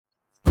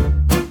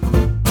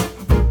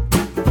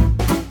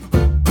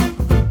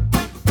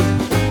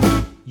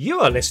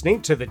You are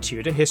listening to the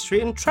Tudor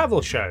History and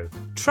Travel Show,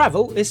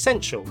 Travel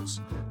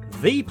Essentials,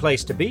 the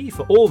place to be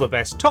for all the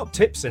best top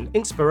tips and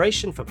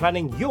inspiration for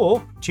planning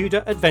your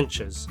Tudor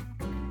adventures.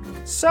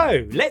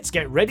 So, let's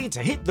get ready to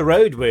hit the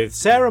road with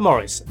Sarah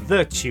Morris,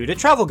 the Tudor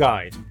Travel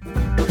Guide.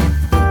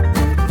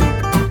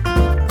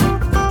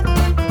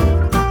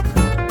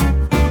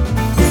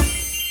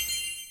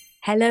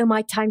 Hello,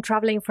 my time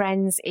travelling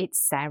friends. It's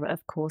Sarah,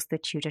 of course, the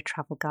Tudor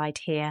Travel Guide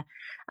here.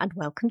 And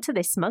welcome to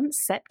this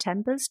month's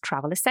September's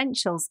Travel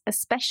Essentials,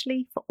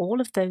 especially for all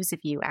of those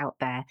of you out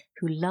there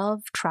who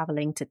love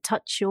travelling to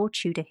touch your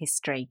Tudor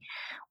history.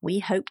 We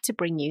hope to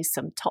bring you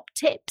some top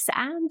tips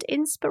and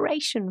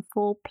inspiration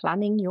for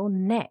planning your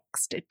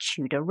next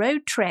Tudor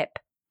road trip.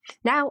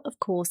 Now, of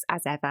course,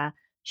 as ever,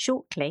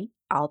 shortly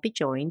I'll be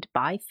joined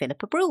by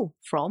Philippa Brule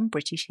from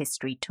British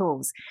History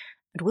Tours.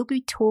 And we'll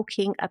be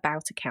talking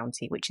about a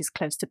county which is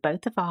close to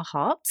both of our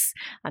hearts,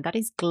 and that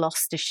is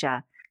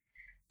Gloucestershire.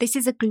 This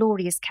is a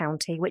glorious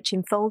county which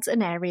enfolds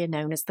an area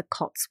known as the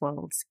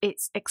Cotswolds.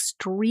 It's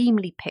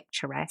extremely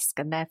picturesque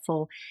and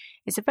therefore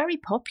is a very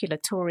popular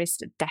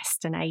tourist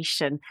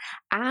destination.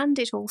 And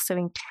it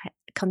also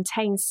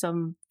contains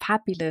some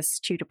fabulous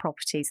Tudor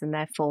properties and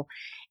therefore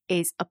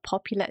is a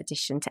popular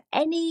addition to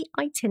any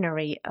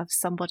itinerary of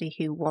somebody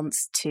who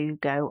wants to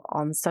go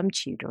on some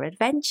Tudor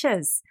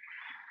adventures.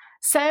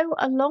 So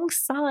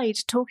alongside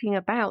talking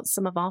about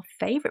some of our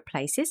favourite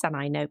places, and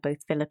I know both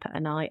Philippa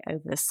and I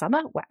over the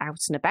summer were out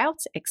and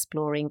about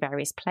exploring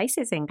various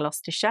places in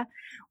Gloucestershire,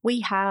 we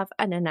have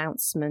an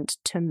announcement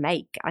to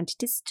make, and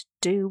it is to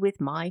do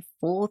with my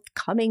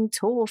forthcoming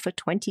tour for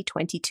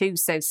 2022.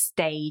 So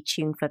stay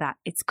tuned for that.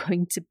 It's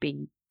going to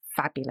be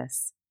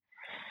fabulous.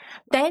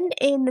 Then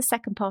in the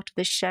second part of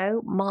the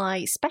show,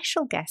 my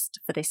special guest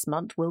for this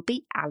month will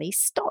be Ali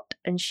Stott,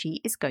 and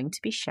she is going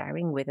to be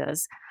sharing with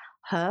us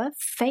her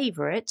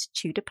favourite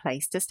Tudor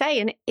place to stay.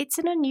 And it's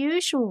an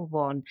unusual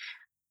one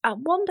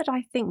that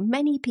I think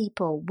many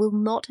people will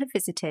not have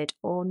visited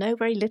or know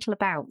very little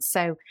about.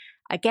 So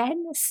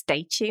again,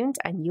 stay tuned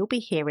and you'll be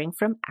hearing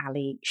from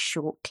Ali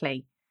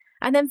shortly.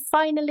 And then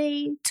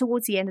finally,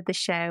 towards the end of the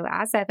show,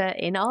 as ever,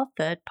 in our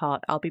third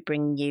part, I'll be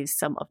bringing you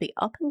some of the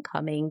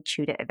up-and-coming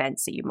Tudor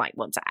events that you might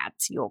want to add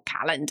to your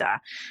calendar.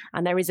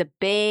 And there is a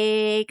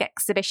big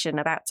exhibition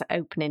about to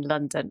open in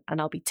London,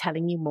 and I'll be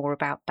telling you more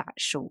about that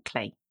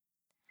shortly.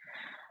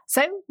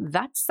 So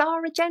that's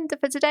our agenda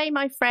for today,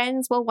 my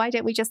friends. Well, why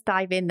don't we just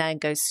dive in there and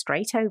go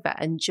straight over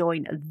and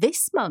join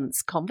this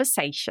month's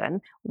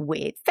conversation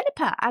with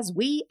Philippa as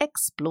we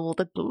explore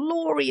the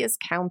glorious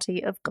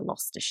county of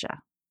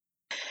Gloucestershire.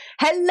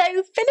 Hello,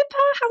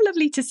 Philippa. How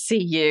lovely to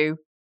see you.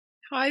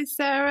 Hi,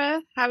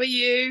 Sarah. How are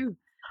you?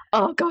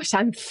 Oh, gosh,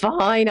 I'm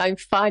fine.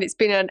 It's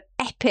been an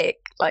epic,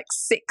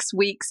 6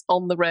 weeks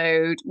on the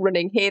road,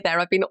 running here, there.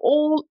 I've been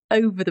all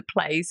over the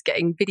place,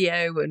 getting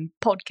video and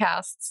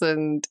podcasts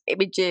and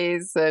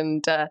images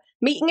and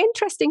meeting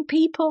interesting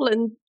people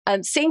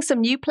and seeing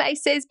some new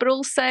places, but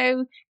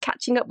also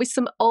catching up with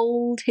some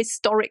old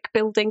historic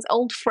buildings,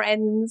 old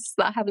friends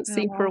that I haven't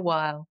seen for a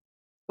while.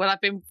 Well,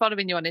 I've been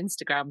following you on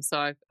Instagram,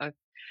 so I've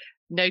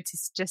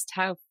noticed just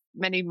how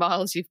many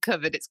miles you've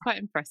covered. It's quite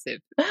impressive.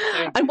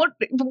 And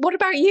what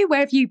about you? Where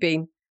have you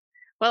been?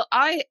 Well,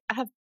 I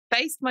have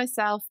based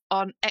myself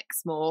on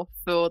Exmoor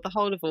for the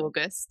whole of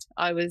August.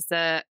 I've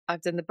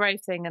done the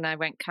brave thing and I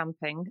went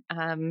camping.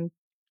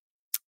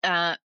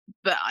 But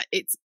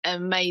it's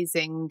an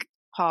amazing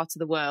part of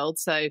the world.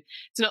 So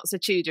it's not so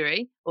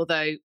Tudory,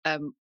 although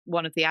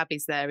one of the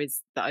abbeys there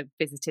that I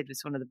visited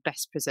was one of the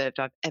best preserved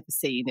I've ever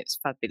seen. It was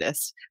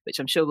fabulous, which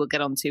I'm sure we'll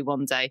get on to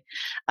one day.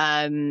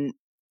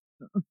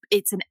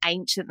 It's an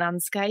ancient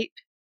landscape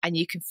and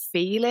you can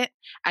feel it,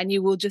 and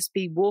you will just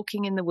be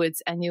walking in the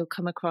woods and you'll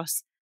come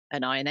across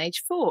an Iron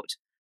Age fort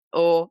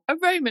or a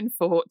Roman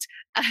fort.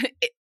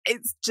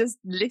 It's just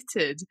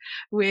littered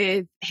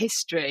with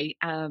history.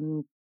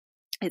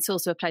 It's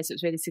also a place that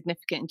was really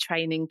significant in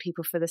training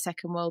people for the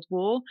Second World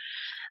War.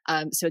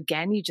 So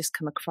again, you just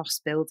come across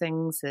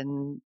buildings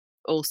and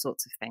all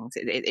sorts of things.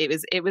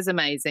 It was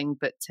amazing,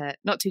 but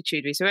not too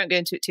Tudory, so we won't go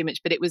into it too much.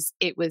 But it was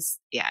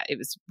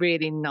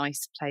really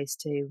nice place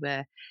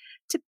to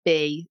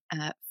be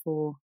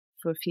for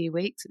a few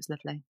weeks. It was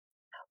lovely.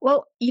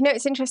 Well,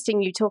 it's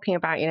interesting you talking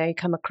about, you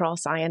come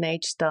across Iron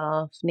Age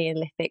stuff,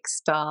 Neolithic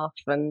stuff,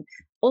 and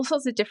all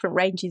sorts of different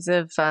ranges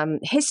of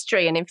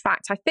history. And in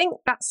fact, I think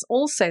that's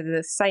also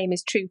the same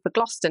is true for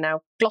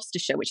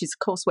Gloucestershire, which is,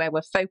 of course, where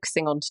we're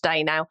focusing on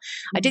today. Now,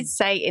 I did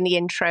say in the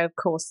intro, of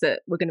course,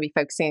 that we're going to be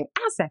focusing,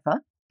 as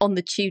ever, on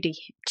the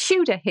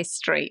Tudor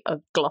history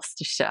of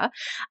Gloucestershire.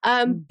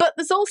 But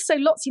there's also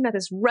lots,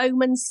 there's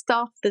Roman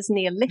stuff, there's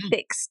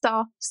Neolithic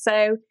stuff.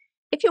 So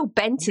if your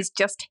bent is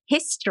just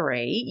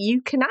history,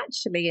 you can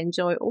actually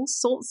enjoy all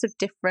sorts of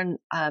different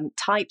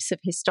types of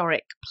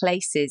historic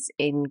places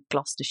in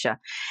Gloucestershire.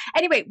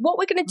 Anyway, what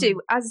we're going to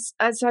do, as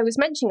I was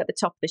mentioning at the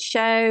top of the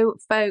show,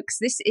 folks,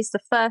 this is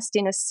the first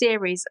in a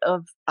series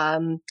of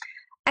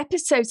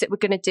episodes that we're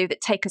going to do that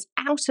take us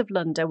out of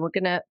London. We're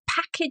going to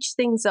package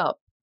things up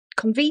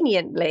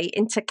conveniently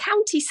into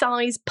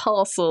county-sized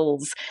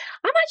parcels.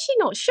 I'm actually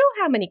not sure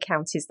how many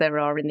counties there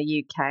are in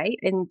the UK,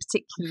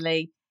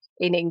 particularly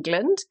in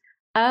England.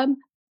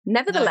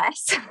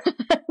 Nevertheless,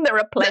 there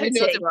are plenty.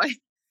 No, nor do I.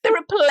 There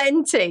are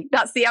plenty.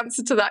 That's the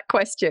answer to that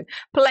question.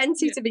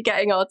 Plenty to be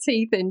getting our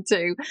teeth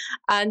into.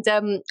 And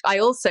I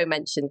also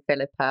mentioned,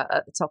 Philippa,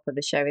 at the top of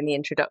the show in the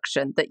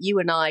introduction, that you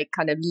and I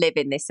kind of live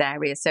in this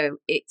area. So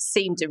it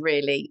seemed a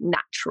really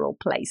natural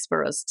place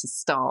for us to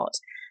start.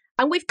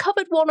 And we've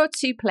covered one or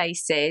two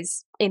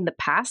places in the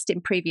past,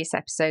 in previous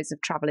episodes of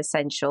Travel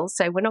Essentials.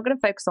 So we're not going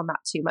to focus on that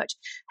too much.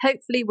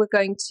 Hopefully, we're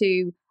going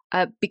to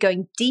be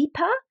going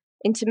deeper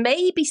into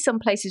maybe some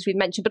places we've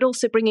mentioned, but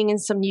also bringing in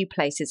some new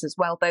places as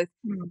well,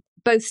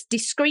 both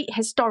discrete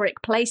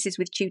historic places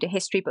with Tudor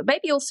history, but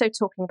maybe also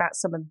talking about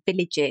some of the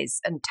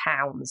villages and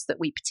towns that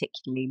we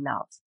particularly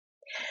love.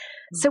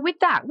 So with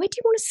that, where do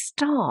you want to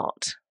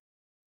start?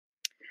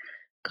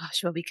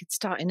 Gosh, well, we could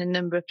start in a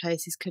number of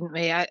places, couldn't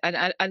we? I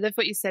love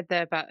what you said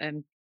there about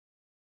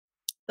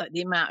like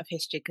the amount of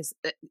history, because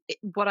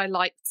what I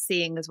like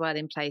seeing as well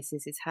in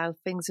places is how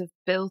things have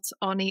built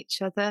on each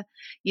other.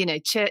 You know,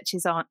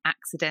 churches aren't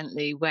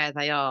accidentally where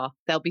they are.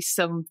 There'll be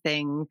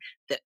something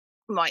that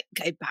might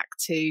go back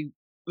to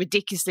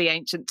ridiculously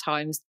ancient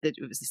times, that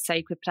it was a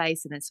sacred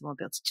place, and then someone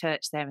built a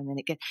church there, and then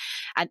it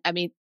and I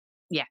mean,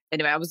 yeah.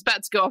 Anyway, I was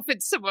about to go off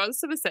into somewhere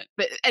else, Somerset,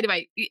 but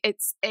anyway,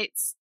 it's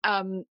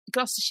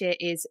Gloucestershire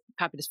is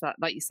fabulous for that.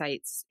 Like you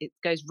say, it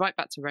goes right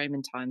back to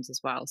Roman times as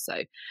well.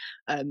 So,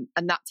 and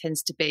that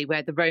tends to be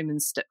where the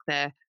Romans stuck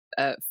their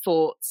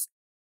forts.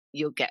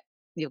 You'll get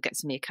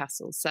some of your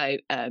castles. So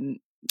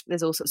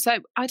there's also. So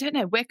I don't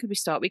know, where could we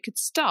start? We could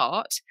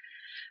start.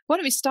 Why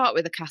don't we start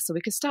with a castle?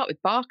 We could start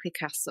with Berkeley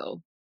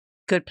Castle.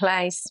 Good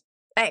place,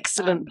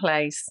 excellent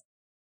place.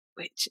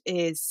 Which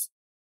is,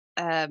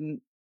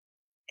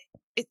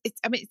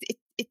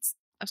 it's.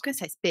 I was going to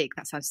say it's big.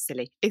 That sounds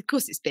silly. Of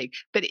course it's big,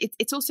 but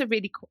it's also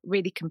really,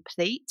 really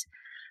complete.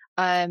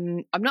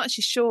 I'm not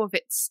actually sure of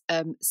its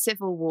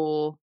Civil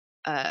War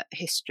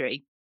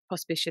history.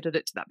 Possibly should have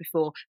looked at that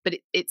before, but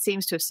it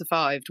seems to have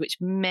survived, which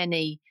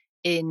many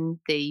in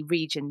the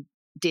region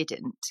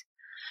didn't.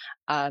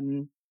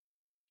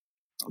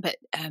 But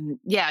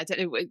yeah, I don't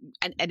know.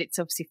 And it's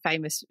obviously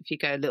famous if you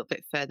go a little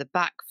bit further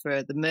back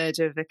for the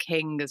murder of a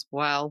king as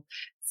well.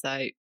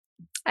 So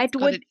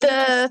Edward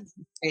the...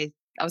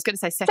 I was going to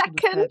say second.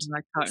 Or third, and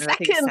I can't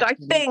remember. Second, I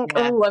think.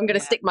 Yeah, I'm going to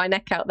stick my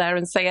neck out there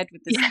and say Edward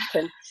the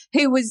Second,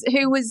 who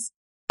was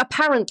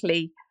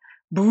apparently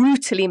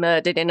brutally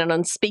murdered in an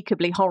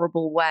unspeakably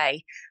horrible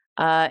way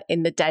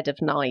in the dead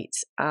of night,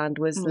 and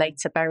was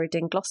later buried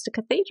in Gloucester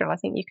Cathedral. I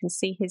think you can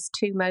see his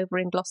tomb over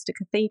in Gloucester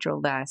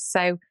Cathedral there.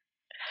 So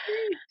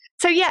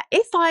yeah,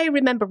 if I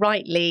remember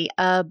rightly,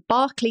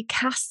 Berkeley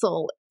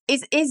Castle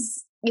is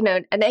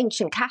an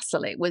ancient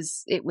castle. It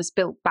was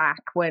built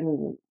back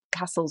when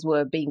castles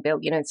were being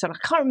built, so I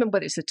can't remember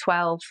whether it's the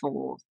 12th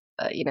or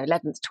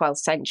 11th, 12th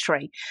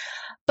century,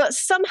 but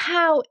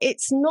somehow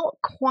it's not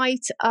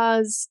quite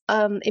as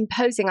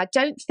imposing. I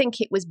don't think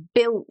it was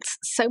built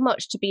so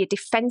much to be a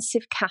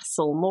defensive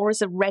castle, more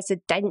as a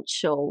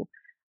residential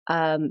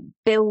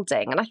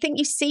building. And I think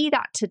you see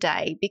that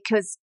today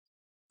because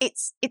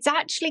it's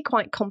actually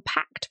quite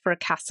compact for a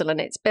castle, and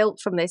it's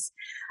built from this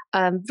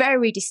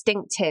very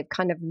distinctive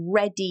kind of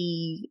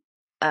reddy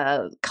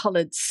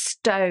coloured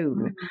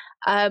stone.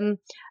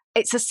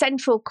 It's a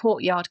central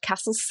courtyard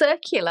castle,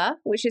 circular,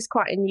 which is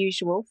quite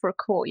unusual for a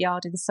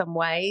courtyard in some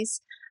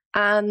ways.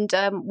 And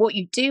what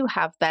you do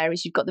have there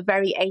is you've got the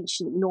very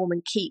ancient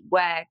Norman keep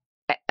where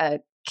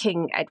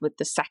King Edward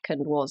II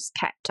was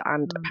kept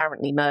and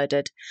apparently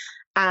murdered.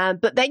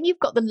 But then you've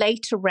got the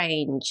later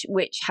range,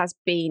 which has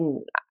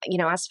been,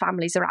 as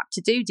families are apt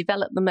to do,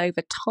 develop them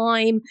over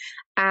time.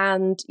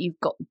 And you've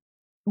got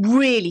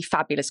really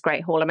fabulous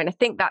Great Hall. I mean, I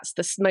think that's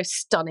the most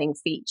stunning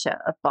feature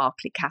of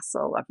Berkeley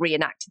Castle. I've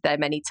reenacted there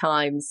many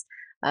times,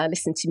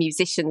 listened to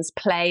musicians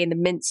play in the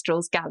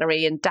Minstrels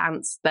Gallery and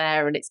dance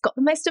there, and it's got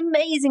the most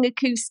amazing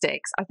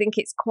acoustics. I think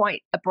it's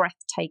quite a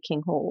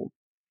breathtaking hall.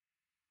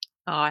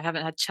 Oh, I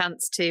haven't had a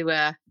chance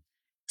to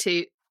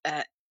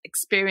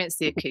experience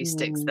the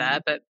acoustics there,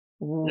 but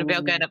maybe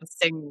I'll go and have a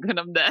sing when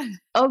I'm there.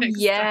 Oh,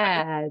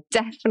 yeah,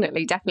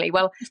 definitely.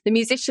 Well, the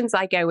musicians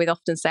I go with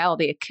often say,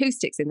 the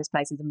acoustics in this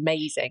place is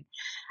amazing.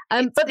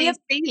 But these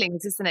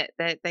feelings, isn't it?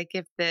 They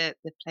give the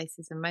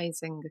places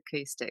amazing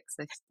acoustics.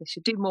 They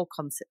should do more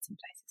concerts in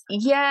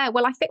places. Yeah,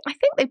 well, I think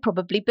they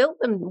probably built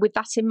them with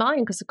that in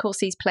mind, because, of course,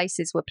 these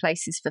places were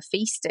places for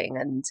feasting,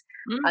 and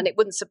it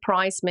wouldn't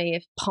surprise me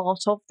if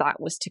part of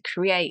that was to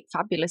create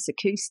fabulous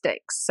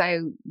acoustics,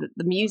 so that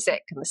the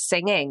music and the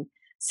singing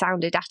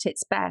sounded at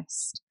its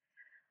best.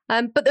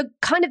 But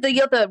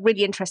the other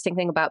really interesting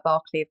thing about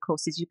Berkeley, of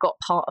course, is you've got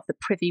part of the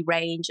Privy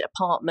Range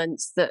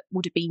apartments that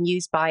would have been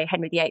used by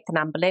Henry VIII and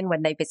Anne Boleyn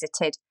when they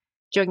visited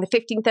during the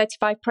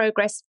 1535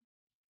 Progress,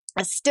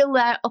 are still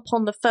there up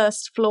on the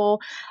first floor.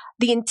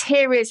 The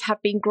interiors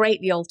have been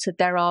greatly altered.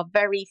 There are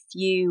very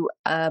few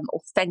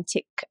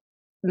authentic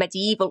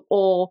medieval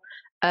or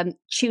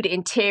Tudor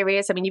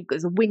interiors. I mean, you've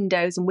got the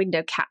windows and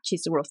window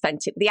catches are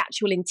authentic. The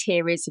actual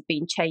interiors have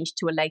been changed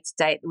to a later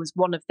date. There was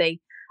one of the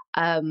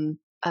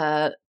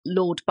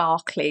Lord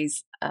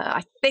Berkeley's,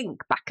 I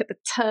think, back at the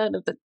turn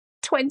of the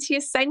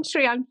 20th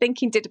century, I'm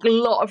thinking, did a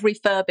lot of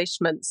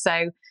refurbishment.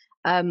 So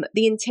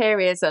the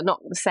interiors are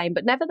not the same,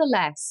 but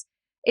nevertheless,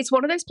 it's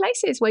one of those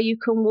places where you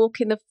can walk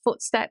in the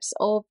footsteps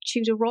of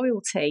Tudor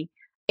royalty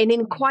and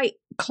in quite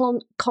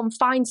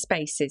confined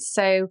spaces.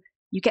 So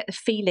you get the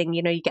feeling,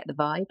 you get the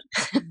vibe.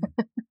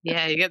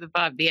 Yeah, you get the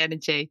vibe, the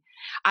energy.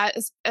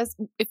 As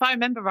if I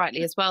remember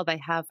rightly as well,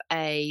 they have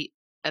a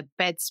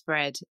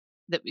bedspread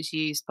that was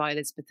used by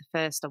Elizabeth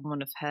I on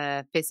one of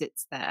her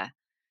visits there.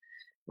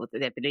 Well,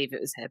 they believe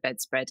it was her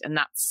bedspread, and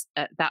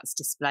that's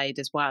displayed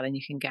as well. And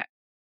you can get,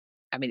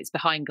 I mean, it's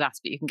behind glass,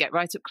 but you can get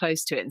right up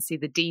close to it and see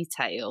the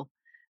detail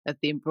of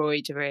the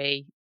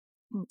embroidery.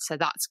 So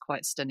that's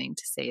quite stunning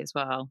to see as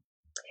well.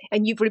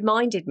 And you've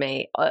reminded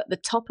me, at the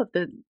top of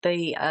the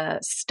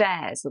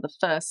stairs or the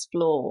first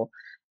floor,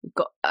 you've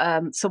got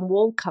some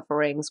wall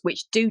coverings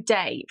which do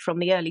date from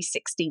the early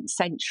 16th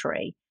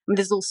century. I mean,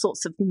 there's all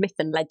sorts of myth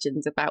and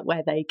legends about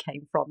where they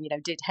came from.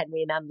 Did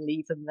Henry and Anne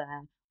leave them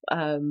there?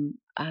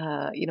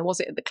 Was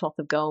it the cloth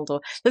of gold?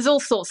 Or there's all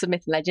sorts of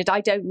myth and legend.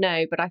 I don't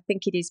know, but I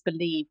think it is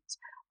believed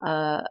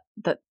that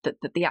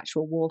the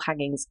actual wall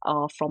hangings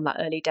are from that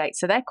early date.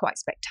 So they're quite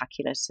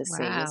spectacular to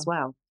see as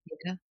well.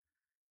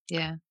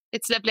 Yeah.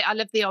 It's lovely. I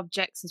love the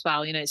objects as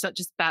well. It's not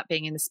just about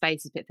being in the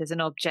spaces, but if there's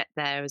an object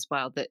there as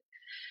well that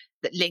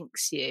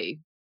links you,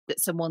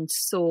 that someone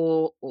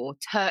saw or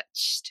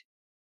touched,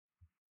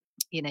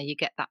 you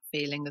get that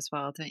feeling as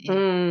well, don't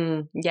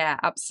you? Yeah,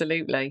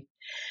 absolutely.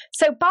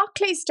 So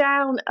Berkeley's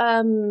Down,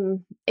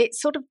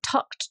 it's sort of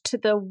tucked to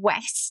the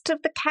west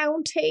of the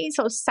county,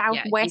 sort of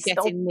southwest.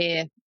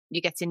 Yeah,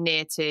 you're getting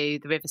near to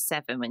the River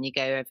Severn when you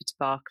go over to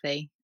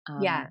Berkeley.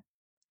 Yeah.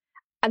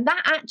 And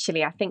that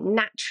actually, I think,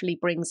 naturally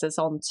brings us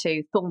on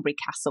to Thornbury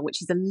Castle,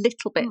 which is a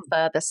little bit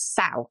further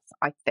south,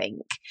 I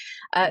think.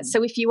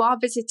 So if you are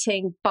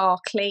visiting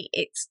Berkeley,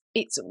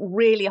 it's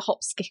really a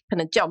hop, skip and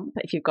a jump,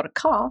 if you've got a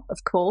car,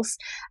 of course,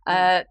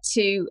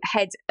 to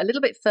head a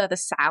little bit further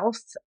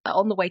south.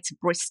 On the way to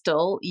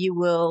Bristol, you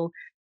will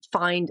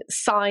find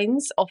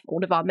signs of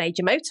one of our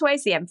major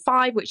motorways, the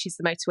M5, which is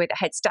the motorway that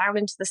heads down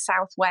into the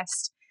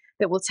southwest,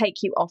 that will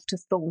take you off to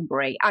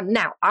Thornbury. And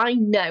now I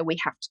know we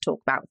have to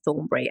talk about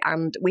Thornbury,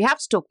 and we have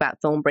to talk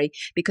about Thornbury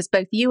because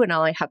both you and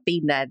I have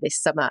been there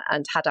this summer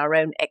and had our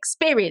own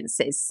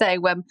experiences. So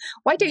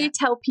why don't you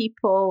tell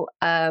people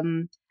a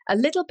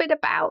little bit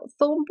about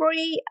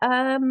Thornbury,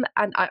 and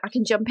I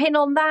can jump in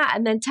on that,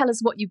 and then tell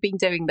us what you've been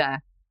doing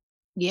there.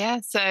 Yeah,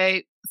 so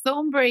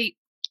Thornbury,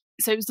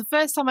 so it was the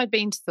first time I'd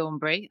been to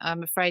Thornbury,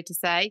 I'm afraid to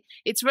say.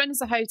 It's run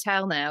as a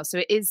hotel now, so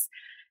it is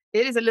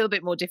a little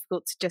bit more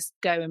difficult to just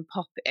go and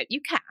pop it. You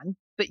can,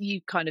 but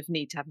you kind of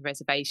need to have a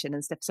reservation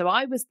and stuff. So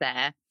I was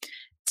there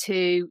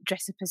to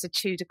dress up as a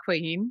Tudor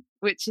queen,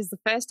 which is the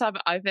first time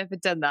I've ever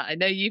done that. I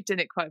know you've done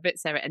it quite a bit,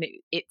 Sarah, and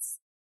it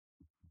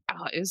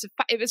was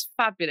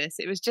fabulous.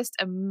 It was just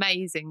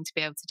amazing to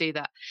be able to do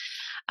that.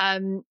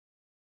 And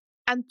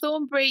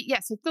Thornbury,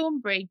 so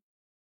Thornbury,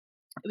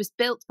 it was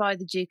built by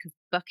the Duke of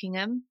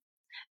Buckingham.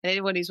 And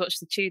anyone who's watched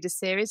the Tudor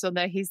series will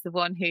know he's the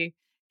one who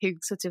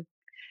sort of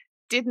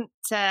didn't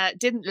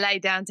lay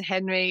down to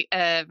Henry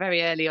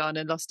very early on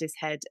and lost his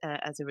head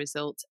as a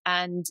result.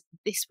 And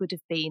this would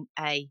have been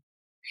a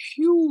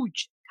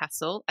huge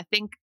castle, I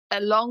think,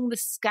 along the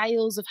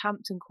scales of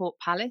Hampton Court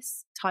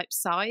Palace type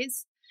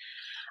size.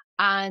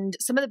 And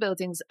some of the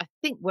buildings, I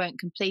think, weren't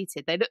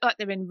completed. They look like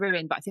they're in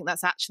ruin, but I think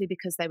that's actually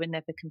because they were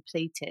never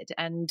completed.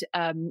 And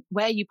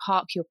where you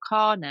park your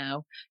car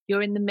now,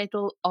 you're in the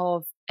middle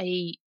of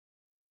a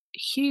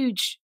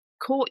huge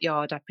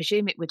courtyard, I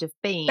presume it would have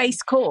been.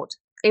 Base court.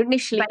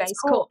 Initially base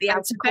court, the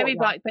outer very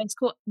right base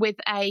court, with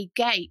a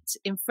gate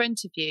in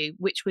front of you,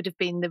 which would have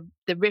been the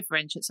river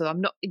entrance. So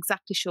I'm not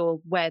exactly sure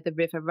where the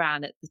river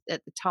ran at the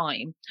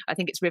time. I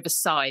think it's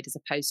riverside as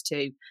opposed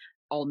to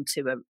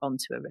onto a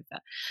river.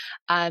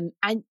 And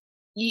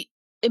you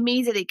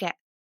immediately get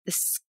the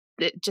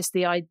scale,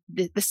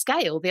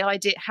 the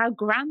idea how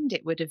grand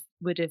it would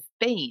have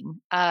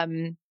been.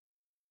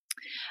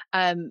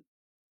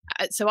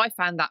 So I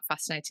found that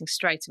fascinating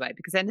straight away,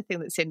 because anything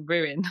that's in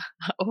ruin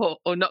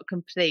or not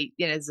complete,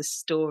 there's a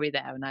story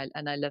there, and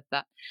I love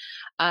that.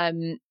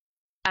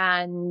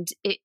 And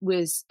it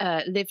was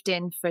lived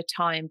in for a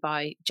time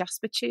by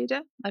Jasper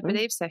Tudor, I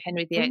believe, so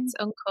Henry VIII's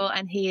uncle,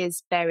 and he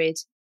is buried.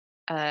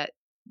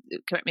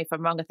 Correct me if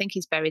I'm wrong. I think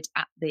he's buried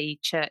at the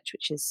church,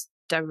 which is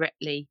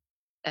directly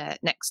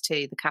next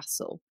to the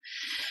castle.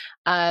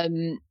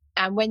 And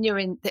when you're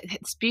in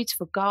this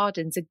beautiful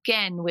gardens,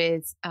 again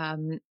with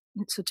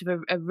sort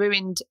of a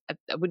ruined, I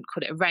wouldn't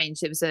call it a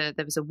range.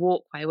 There was a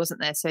walkway, wasn't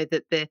there? So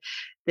that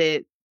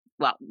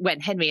when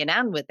Henry and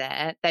Anne were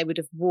there, they would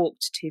have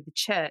walked to the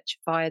church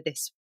via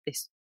this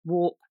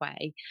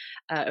walkway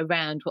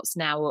around what's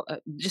now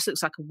just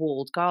looks like a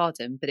walled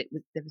garden, but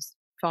there was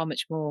far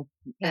much more.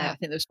 I think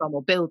there was far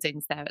more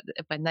buildings there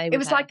when they were.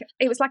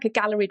 It was like a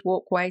galleried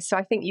walkway. So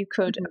I think you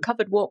could a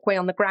covered walkway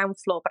on the ground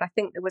floor, but I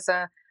think there was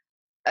a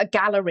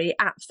gallery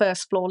at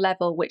first floor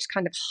level which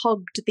kind of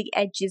hugged the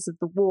edges of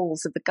the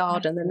walls of the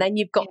garden, and then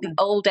you've got the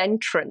old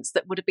entrance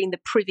that would have been the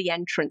privy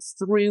entrance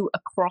through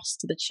across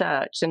to the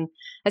church, and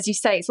as you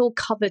say, it's all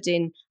covered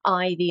in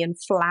ivy and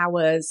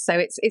flowers, so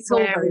it's all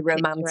very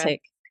romantic.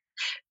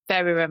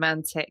 Very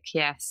romantic,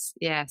 yes,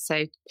 yeah.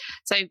 So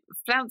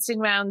flouncing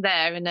around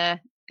there in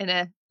a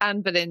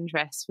Anne Boleyn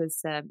dress was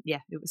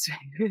it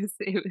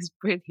was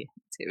brilliant.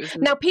 It was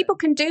now people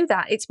can do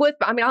that. It's worth.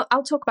 I mean,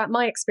 I'll talk about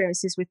my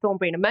experiences with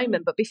Thornbury in a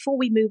moment, but before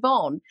we move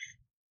on,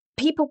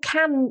 people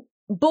can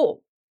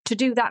book to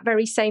do that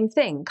very same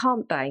thing,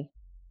 can't they?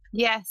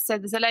 Yes, so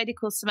there's a lady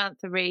called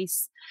Samantha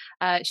Rees.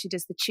 She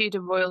does the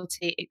Tudor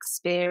Royalty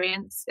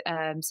Experience,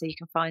 so you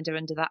can find her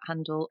under that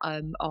handle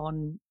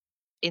on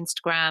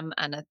Instagram,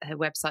 and her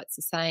website's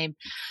the same.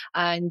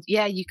 And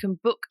you can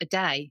book a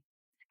day,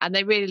 and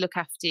they really look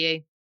after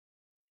you.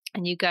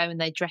 And you go and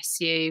they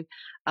dress you.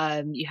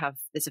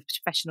 There's a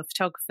professional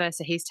photographer,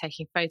 so he's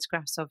taking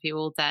photographs of you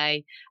all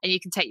day, and you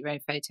can take your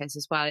own photos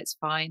as well. It's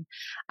fine.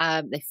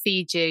 They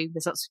feed you.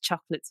 There's lots of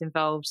chocolates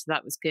involved, so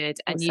that was good.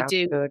 And you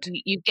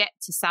get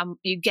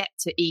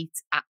to eat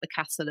at the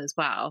castle as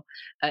well.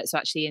 So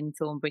actually in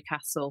Thornbury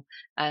Castle,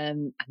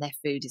 and their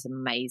food is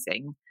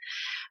amazing.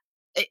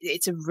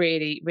 It's a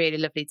really, really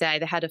lovely day.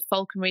 They had a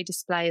falconry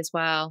display as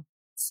well.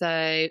 So,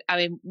 I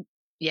mean,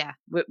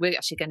 we're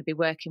actually going to be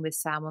working with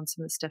Sam on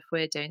some of the stuff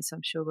we're doing, so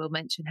I'm sure we'll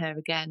mention her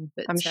again.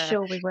 But I'm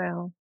sure we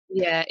will.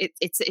 Yeah,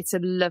 it's a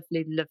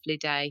lovely, lovely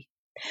day.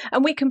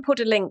 And we can put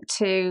a link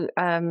to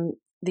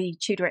the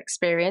Tudor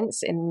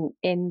Experience in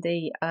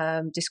the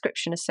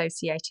description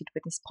associated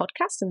with this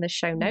podcast and the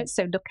show notes.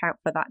 So look out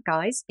for that,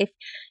 guys. If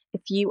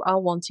you are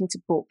wanting to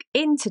book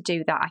in to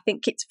do that, I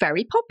think it's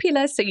very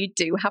popular, so you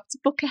do have to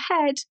book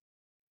ahead.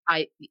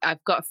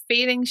 I've got a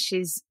feeling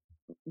she's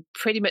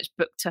pretty much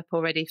booked up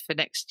already for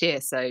next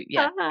year, so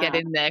get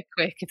in there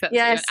quick if that's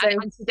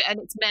and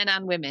it's men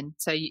and women,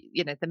 so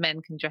you know the men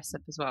can dress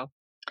up as well.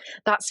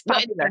 That's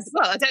fabulous.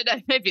 Well, I don't know,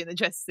 maybe in the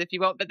dresses if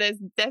you want, but there's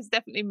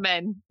definitely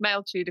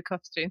male Tudor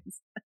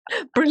costumes.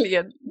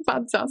 Brilliant.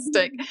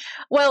 Fantastic.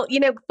 Well, you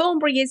know,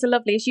 Thornbury is a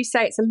lovely, as you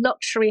say, it's a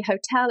luxury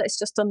hotel. It's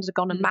just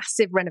undergone a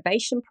massive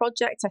renovation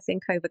project, I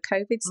think, over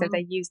COVID. So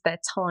they used their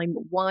time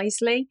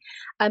wisely.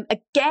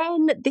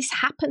 Again, this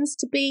happens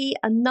to be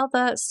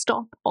another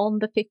stop on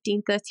the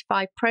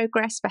 1535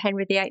 progress for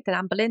Henry VIII and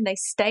Anne Boleyn. They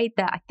stayed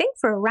there, I think,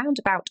 for around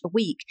about a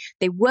week.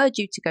 They were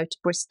due to go to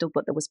Bristol,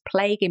 but there was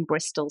plague in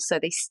Bristol. So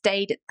they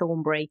stayed at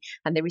Thornbury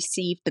and they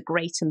received the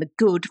great and the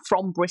good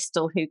from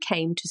Bristol who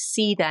came to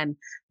see them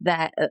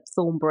there at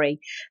Thornbury.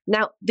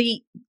 Now,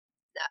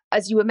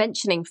 as you were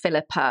mentioning,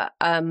 Philippa,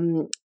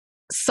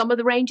 some of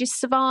the ranges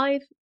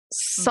survive,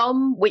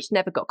 some which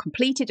never got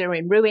completed are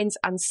in ruins,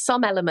 and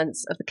some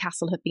elements of the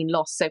castle have been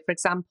lost. So, for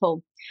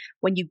example,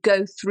 when you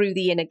go through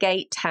the inner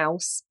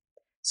gatehouse,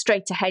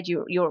 straight ahead,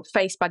 you're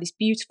faced by this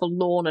beautiful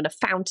lawn and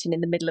a fountain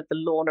in the middle of the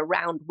lawn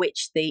around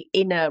which the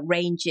inner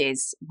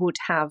ranges would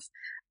have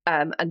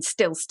and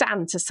still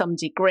stand to some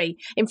degree.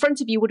 In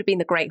front of you would have been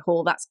the Great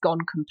Hall. That's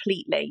gone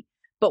completely.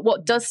 But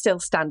what does still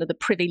stand are the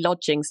privy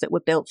lodgings that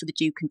were built for the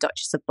Duke and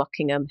Duchess of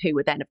Buckingham, who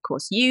were then, of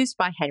course, used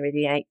by Henry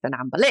VIII and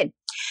Anne Boleyn.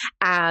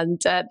 And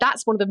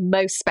that's one of the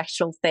most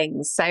special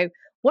things. So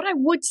what I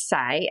would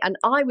say, and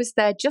I was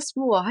there just,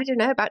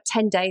 about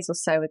 10 days or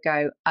so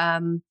ago,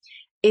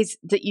 is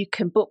that you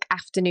can book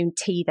afternoon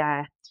tea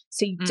there.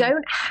 So you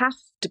don't have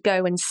to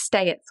go and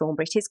stay at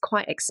Thornbury. It is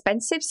quite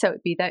expensive. So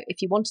it'd be that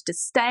if you wanted to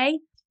stay,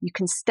 you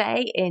can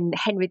stay in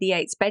Henry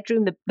VIII's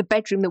bedroom, the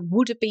bedroom that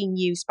would have been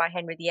used by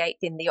Henry VIII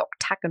in the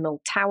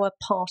octagonal tower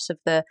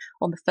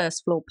on the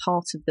first floor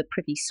part of the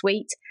privy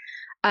suite.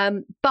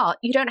 But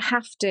you don't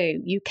have to.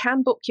 You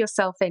can book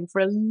yourself in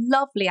for a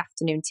lovely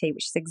afternoon tea,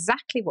 which is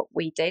exactly what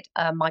we did.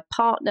 My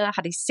partner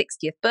had his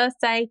 60th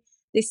birthday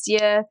this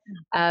year.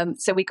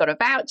 So we got a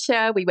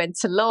voucher. We went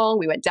along.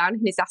 We went down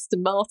in his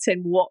Aston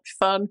Martin. What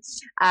fun.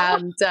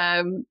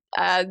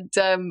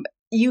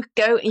 You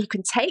go and you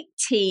can take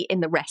tea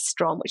in the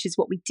restaurant, which is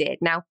what we did.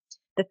 Now,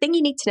 the thing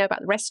you need to know about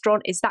the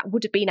restaurant is that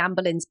would have been Anne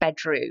Boleyn's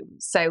bedroom.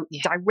 So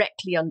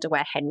directly under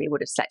where Henry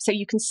would have slept. So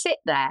you can sit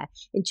there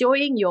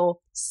enjoying your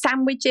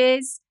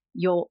sandwiches,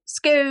 your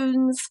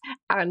scones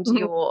and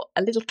your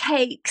little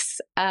cakes.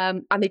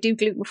 And they do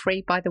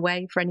gluten-free, by the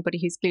way, for anybody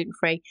who's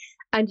gluten-free.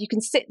 And you can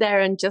sit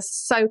there and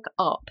just soak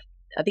up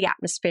the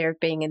atmosphere of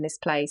being in this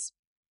place.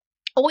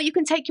 Or you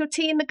can take your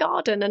tea in the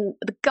garden, and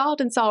the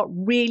gardens are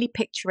really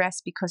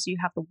picturesque because you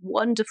have the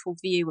wonderful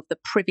view of the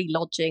privy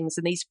lodgings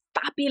and these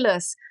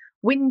fabulous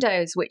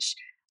windows, which,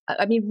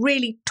 I mean,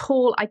 really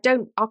tall.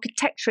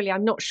 Architecturally,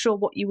 I'm not sure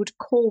what you would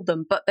call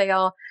them, but they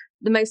are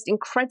the most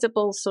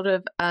incredible sort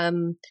of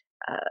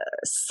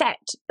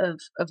set of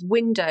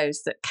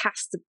windows that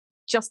cast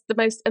just the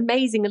most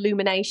amazing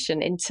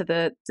illumination into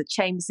the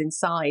chambers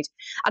inside.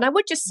 And I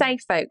would just say,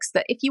 folks,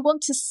 that if you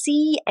want to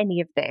see any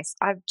of this,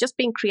 I've just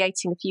been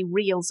creating a few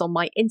reels on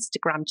my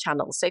Instagram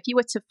channel. So if you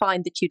were to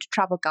find the Tudor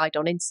Travel Guide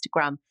on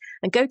Instagram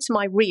and go to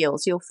my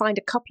reels, you'll find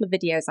a couple of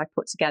videos I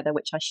put together,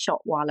 which I shot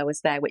while I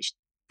was there, which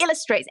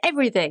illustrates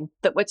everything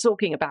that we're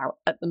talking about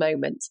at the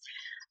moment.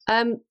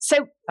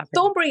 So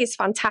Thornbury is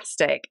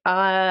fantastic.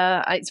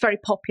 It's very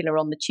popular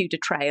on the Tudor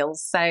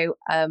trails, so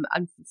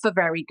and for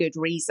very good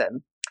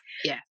reason.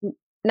 Yeah.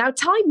 Now,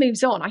 time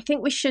moves on. I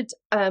think we should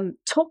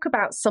talk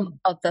about some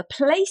other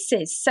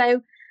places.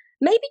 So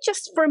maybe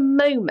just for a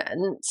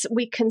moment,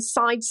 we can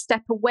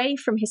sidestep away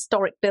from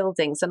historic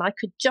buildings, and I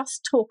could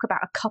just talk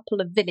about a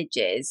couple of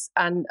villages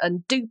and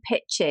do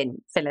pitch in,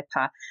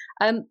 Philippa.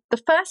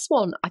 The first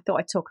one I thought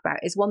I'd talk about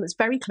is one that's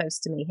very close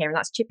to me here, and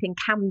that's Chipping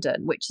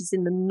Campden, which is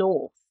in the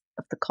north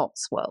of the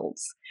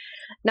Cotswolds.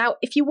 Now,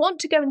 if you want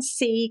to go and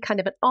see kind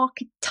of an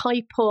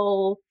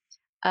archetypal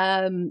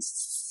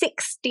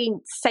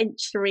 16th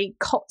century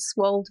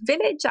Cotswold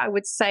village, I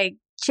would say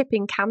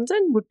Chipping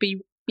Campden would be,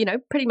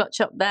 pretty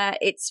much up there.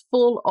 It's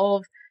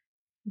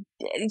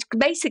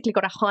basically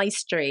got a high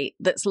street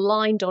that's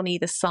lined on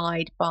either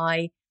side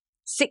by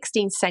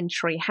 16th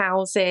century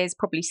houses,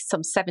 probably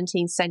some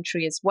 17th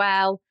century as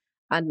well,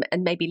 and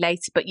maybe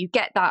later, but you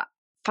get that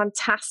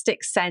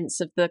fantastic sense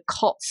of the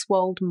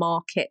Cotswold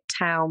market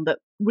town that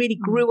really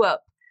grew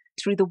up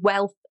through the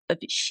wealth of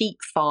sheep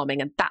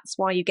farming. And that's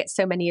why you get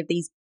so many of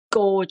these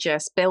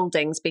gorgeous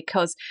buildings,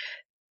 because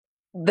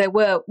there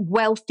were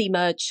wealthy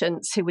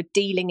merchants who were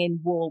dealing in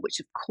wool, which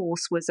of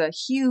course was a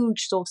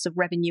huge source of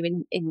revenue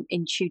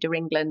in Tudor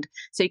England.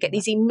 So you get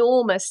these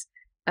enormous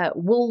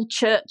wool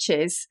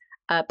churches,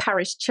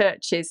 parish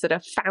churches that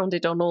are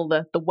founded on all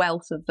the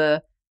wealth of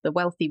the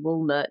wealthy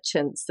wool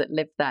merchants that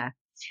lived there.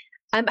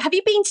 Have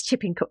you been to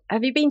Chipping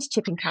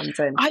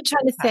Campden? I'm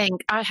trying to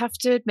think. I have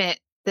to admit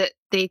that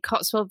the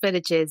Cotswold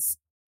villages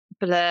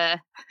blur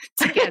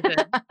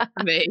together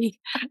for me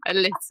a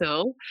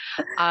little.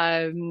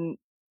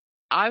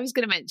 I was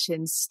going to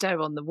mention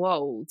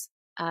Stow-on-the-Wold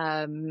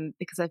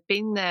because I've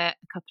been there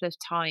a couple of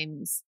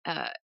times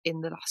in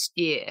the last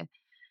year,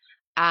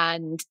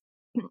 and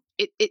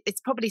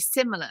it's probably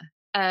similar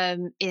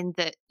in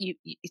that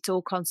it's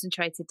all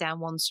concentrated down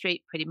one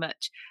street pretty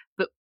much.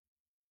 But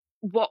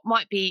what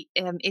might be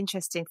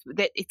interesting,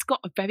 that it's got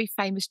a very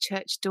famous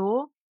church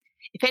door.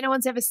 If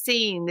anyone's ever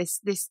seen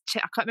this, I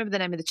can't remember the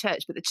name of the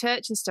church, but the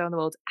church in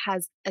Stow-on-the-Wold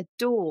has a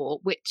door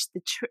which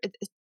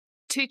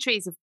two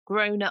trees have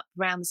grown up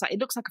around the side. It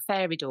looks like a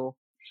fairy door,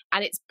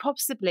 and it's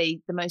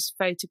possibly the most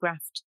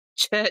photographed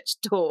church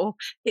door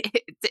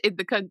in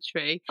the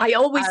country. I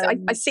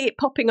see it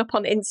popping up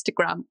on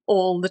Instagram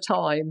all the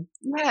time.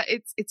 Yeah,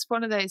 it's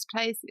one of those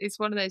places. It's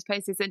one of those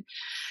places, and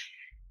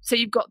so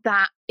you've got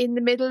that in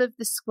the middle of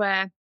the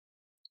square.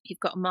 You've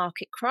got a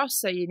market cross,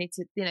 so you need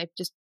to,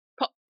 just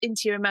pop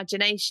into your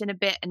imagination a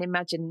bit and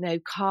imagine no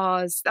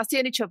cars. That's the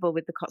only trouble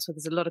with the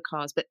Cotswolds. There's a lot of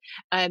cars, but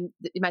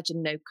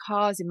imagine no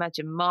cars,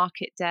 imagine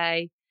market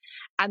day.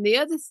 And the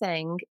other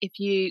thing, if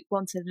you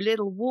want a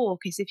little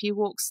walk, is if you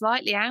walk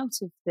slightly out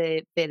of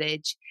the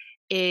village,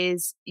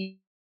 is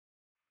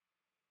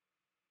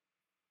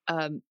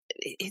I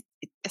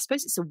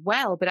suppose it's a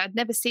well, but I'd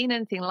never seen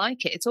anything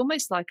like it. It's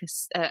almost like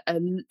a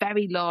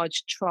very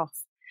large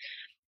trough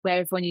where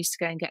everyone used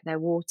to go and get their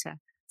water.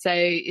 So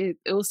you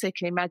also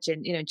can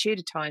imagine, in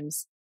Tudor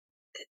times,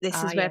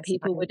 this is where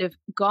people would have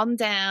gone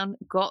down,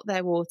 got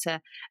their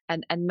water,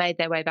 and made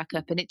their way back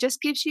up. And it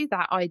just gives you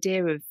that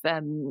idea of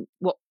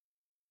what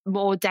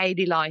more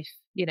daily life,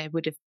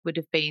 would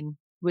have been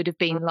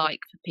like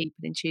for people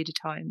in Tudor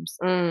times.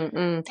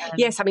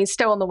 Yes, I mean,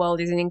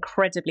 Stow-on-the-Wold is an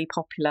incredibly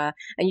popular,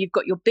 and you've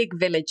got your big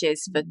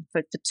villages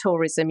for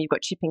tourism. You've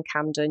got Chipping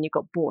Campden, you've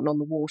got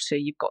Bourton-on-the-Water,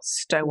 you've got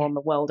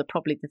Stow-on-the-Wold are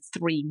probably the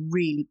three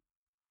really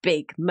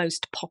big,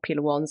 most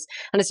popular ones.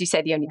 And as you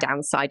say, the only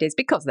downside is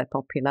because they're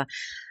popular,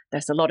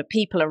 there's a lot of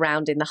people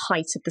around in the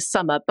height of the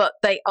summer, but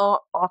they are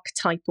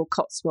archetypal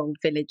Cotswold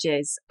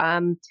villages.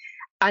 I'm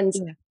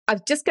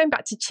just going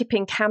back to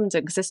Chipping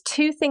Campden because there's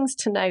two things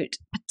to note,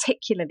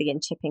 particularly in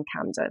Chipping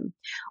Campden.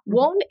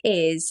 One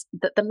is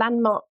that the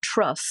Landmark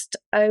Trust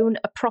own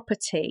a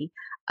property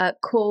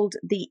called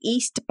the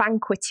East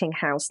Banqueting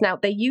House. Now,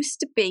 there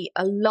used to be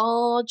a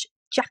large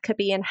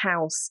Jacobean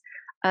house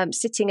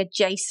sitting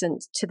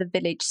adjacent to the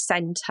village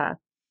centre.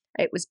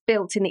 It was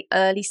built in the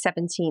early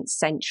 17th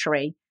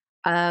century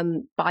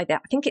by I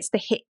think it's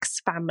the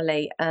Hicks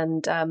family,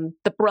 and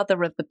the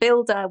brother of the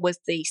builder was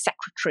the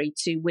secretary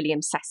to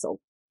William Cecil.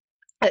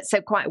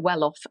 So quite a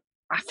well-off,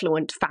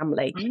 affluent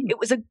family. It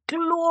was a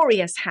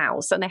glorious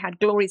house, and they had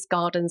glorious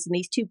gardens and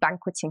these two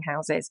banqueting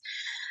houses.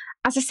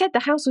 As I said,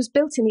 the house was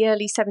built in the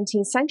early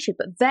 17th century,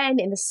 but then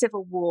in the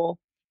Civil War,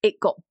 it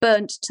got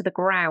burnt to the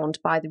ground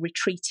by the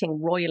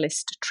retreating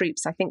royalist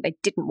troops. I think they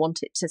didn't want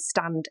it to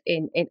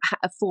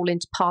fall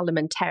into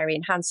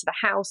parliamentarian hands. So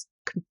the house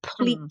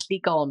completely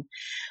gone.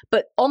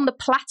 But on the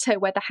plateau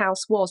where the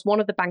house was, one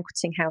of the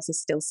banqueting houses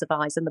still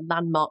survives, and the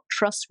Landmark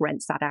Trust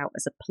rents that out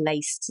as a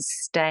place to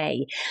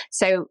stay.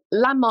 So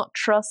Landmark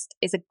Trust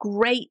is a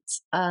great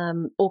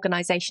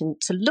organisation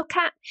to look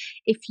at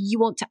if you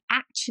want to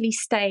actually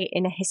stay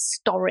in a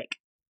historic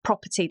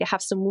property. They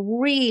have some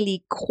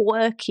really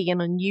quirky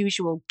and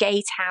unusual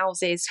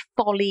gatehouses,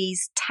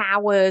 follies,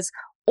 towers,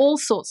 all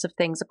sorts of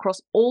things across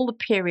all the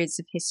periods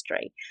of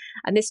history.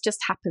 And this just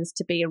happens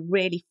to be a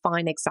really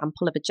fine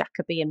example of a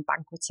Jacobean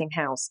banqueting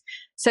house.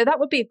 So that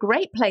would be a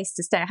great place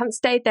to stay. I haven't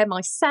stayed there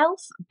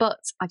myself, but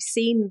I've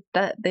seen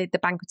the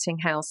banqueting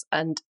house,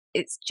 and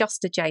it's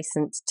just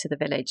adjacent to the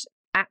village.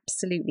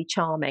 Absolutely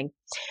charming.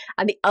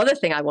 And the other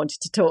thing I wanted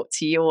to talk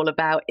to you all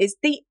about is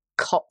the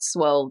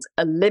Cotswold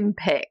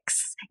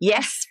Olympics.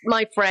 Yes,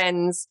 my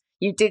friends,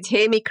 you did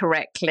hear me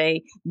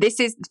correctly. This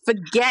is,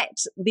 forget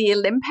the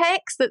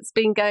Olympics that's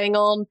been going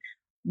on.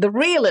 The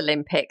real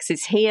Olympics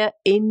is here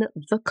in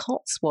the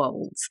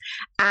Cotswolds.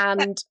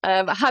 And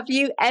have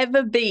you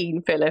ever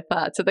been,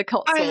 Philippa, to the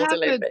Cotswold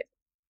Olympics?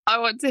 I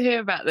want to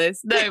hear about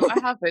this. No, I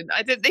haven't.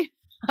 I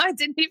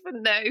didn't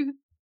even know.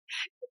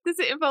 Does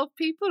it involve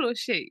people or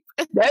sheep?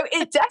 No,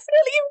 it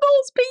definitely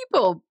involves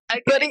people,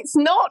 okay. But it's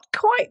not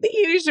quite the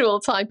usual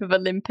type of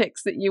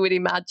Olympics that you would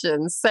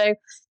imagine. So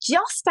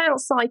just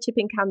outside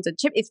Chipping Campden,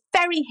 it's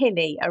very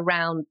hilly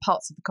around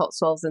parts of the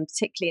Cotswolds, and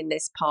particularly in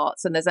this part.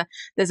 And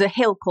there's a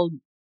hill called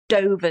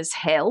Dover's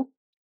Hill,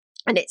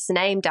 and it's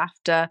named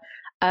after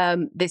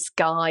this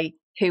guy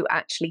who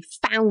actually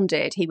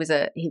founded. He was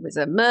a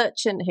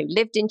merchant who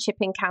lived in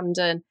Chipping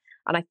Campden.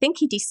 And I think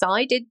he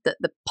decided that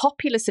the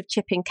populace of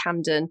Chipping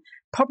Campden,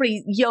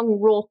 probably young,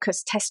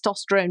 raucous,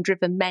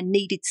 testosterone-driven men,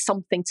 needed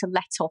something to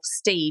let off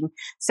steam.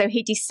 So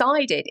he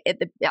decided,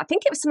 I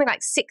think it was something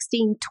like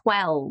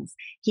 1612,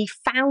 he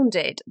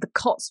founded the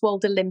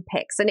Cotswold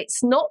Olympics. And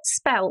it's not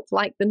spelt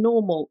like the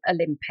normal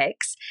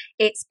Olympics.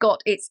 It's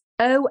Olympic,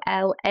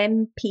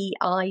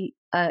 I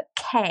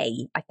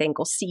think,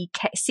 or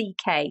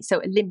CK, so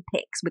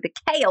Olympics with a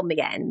K on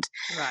the end.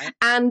 Right.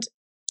 And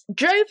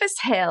Dover's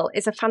Hill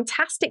is a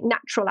fantastic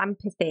natural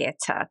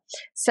amphitheatre.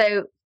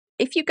 So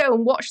if you go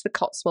and watch the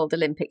Cotswold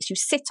Olympics, you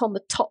sit on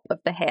the top of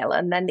the hill,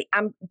 and then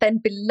then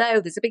below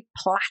there's a big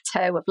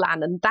plateau of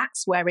land, and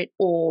that's where it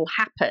all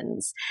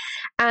happens.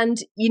 And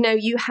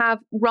you have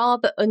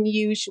rather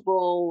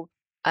unusual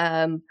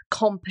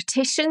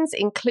competitions,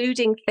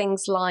 including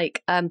things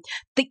like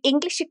the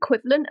English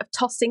equivalent of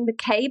tossing the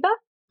caber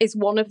is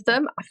one of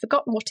them. I've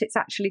forgotten what it's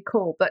actually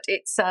called, but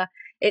it's the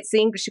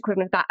English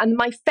equivalent of that. And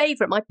my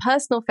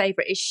personal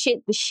favourite, is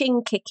the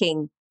shin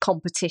kicking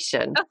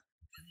competition.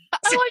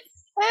 I've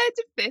heard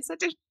of this. I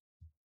didn't.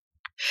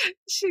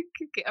 Shin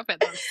kicking. I bet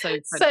that's so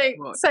funny.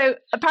 So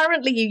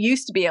apparently, you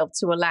used to be able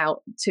to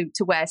allow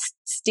to wear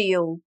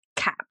steel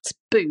capped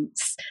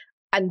boots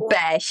and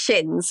bare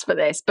shins for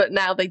this, but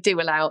now they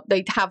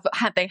have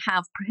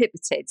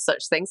prohibited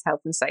such things,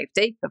 health and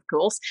safety, of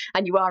course,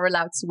 and you are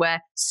allowed to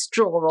wear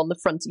straw on the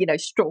front,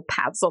 straw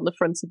pads on the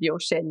front of your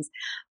shins.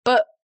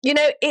 But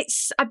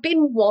I've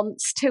been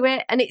once to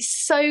it, and it's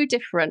so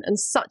different and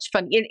such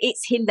fun.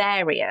 It's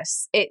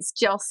hilarious. It's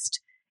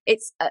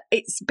a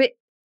bit,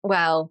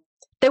 well,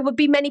 there would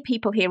be many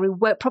people here who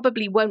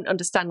probably won't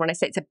understand when I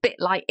say it's a bit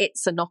like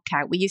It's a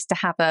Knockout. We used to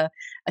have a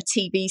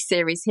TV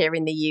series here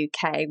in the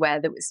UK where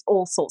there was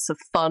all sorts of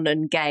fun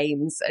and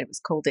games, and it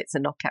was called It's a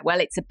Knockout. Well,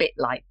 it's a bit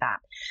like that.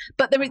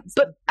 But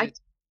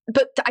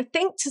I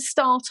think to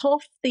start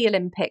off the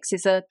Olympics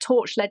is a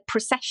torch-led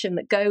procession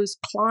that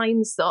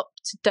climbs up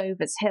to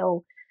Dover's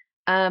Hill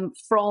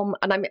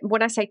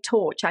when I say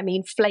torch, I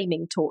mean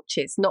flaming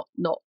torches, not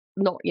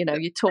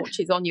your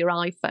torches on your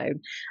iPhone.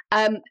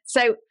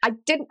 So I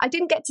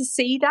didn't get to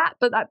see that,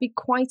 but that'd be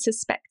quite a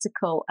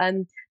spectacle.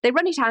 And they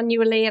run it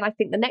annually, and I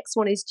think the next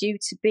one is due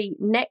to be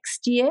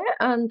next year,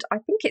 and I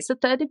think it's the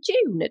 3rd of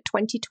June at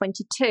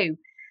 2022.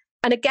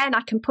 And again,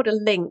 I can put a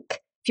link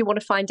if you want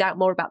to find out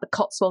more about the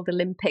Cotswold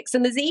Olympics.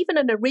 And there's even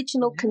an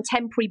original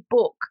contemporary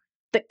book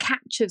that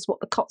captures what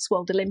the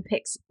Cotswold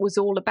Olympics was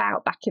all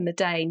about back in the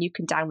day, and you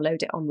can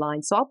download it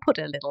online. So I'll put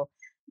a little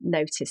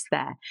notice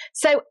there.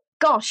 So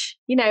gosh,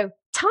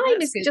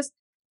 time is just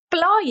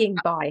flying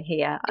by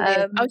here.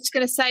 I was just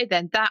going to say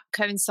then, that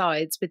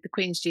coincides with the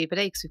Queen's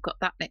Jubilee, because we've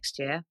got that next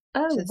year.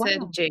 Oh, so the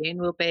 3rd of June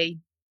will be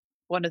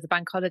one of the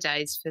bank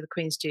holidays for the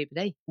Queen's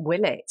Jubilee.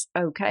 Will it?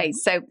 Okay.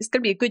 So it's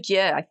going to be a good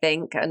year, I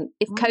think. And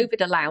if COVID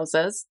allows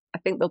us, I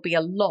think there'll be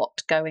a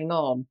lot going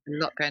on.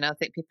 A lot going on. I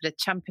think people are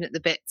champing at the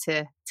bit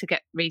to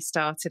get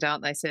restarted,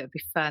 aren't they? So it'll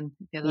be fun.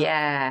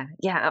 Yeah,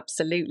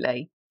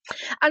 absolutely.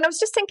 And I was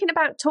just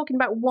talking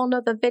about one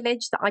other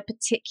village that I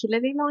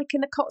particularly like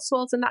in the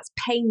Cotswolds, and that's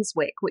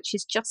Painswick, which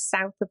is just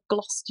south of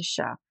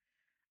Gloucestershire.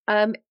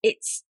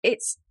 It's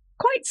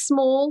quite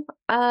small,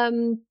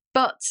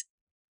 but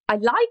I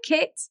like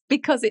it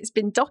because it's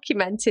been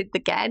documented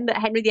again that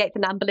Henry VIII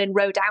and Anne Boleyn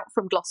rode out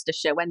from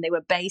Gloucestershire when they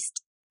were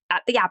based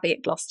at the Abbey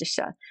at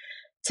Gloucestershire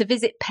to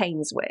visit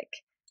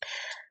Painswick.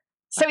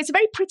 So it's a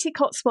very pretty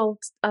Cotswold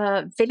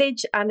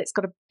village, and it's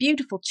got a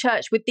beautiful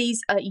church with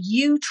these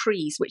yew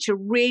trees, which are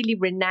really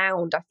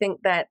renowned. I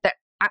think they're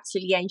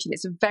absolutely ancient.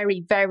 It's a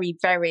very, very,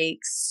 very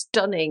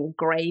stunning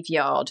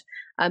graveyard.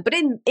 But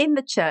in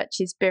the church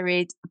is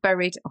buried. Oh,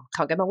 I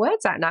can't get my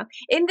words out now.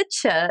 In the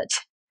church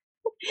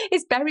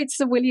is buried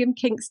Sir William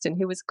Kingston,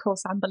 who was, of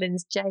course, Anne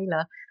Boleyn's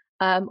jailer.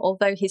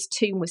 Although his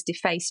tomb was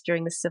defaced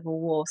during the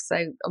Civil War,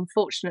 so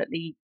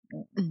unfortunately,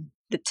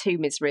 the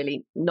tomb is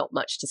really not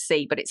much to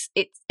see. But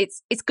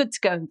it's good to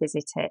go and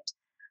visit it.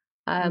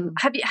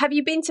 Have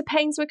you been to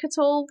Painswick at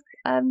all?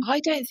 I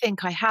don't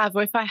think I have,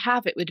 or if I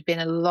have, it would have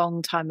been a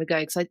long time ago,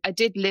 because I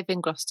did live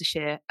in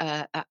Gloucestershire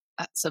at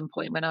some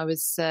point when I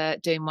was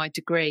doing my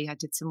degree. I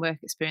did some work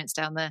experience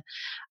down there.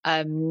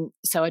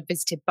 So I'd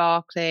visited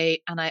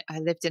Berkeley, and I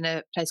lived in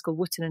a place called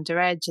Wootton-under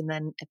Edge, and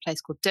then a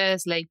place called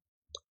Dursley.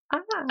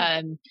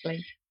 And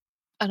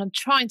I'm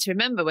trying to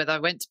remember whether I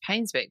went to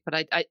Painswick,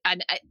 but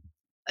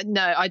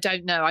no, I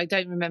don't know. I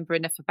don't remember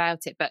enough about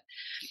it. But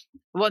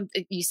one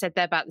you said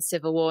there about the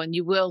Civil War, and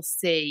you will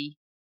see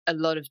a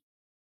lot of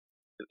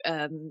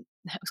I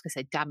was going to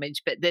say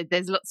damage, but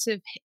there's lots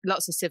of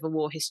Civil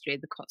War history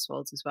in the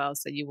Cotswolds as well.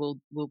 So you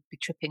will be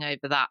tripping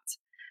over that,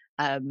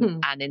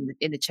 and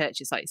in the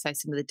churches, like you say,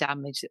 some of the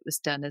damage that was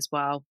done as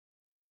well.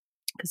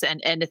 Because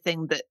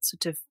anything that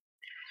sort of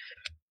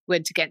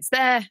went against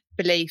their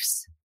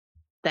beliefs,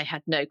 they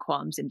had no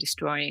qualms in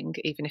destroying,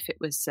 even if it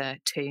was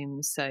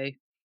tombs. So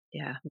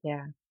yeah.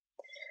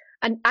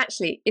 And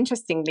actually,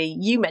 interestingly,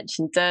 you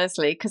mentioned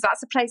Dursley, because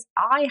that's a place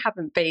I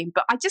haven't been,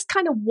 but I just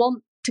kind of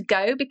want to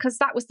go because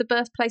that was the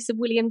birthplace of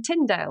William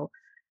Tyndale.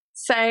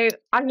 So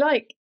I'm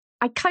like,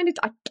 I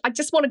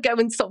just want to go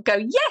and sort of go,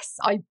 yes,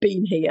 I've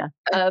been here.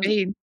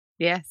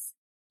 Yes.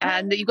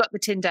 And you've got the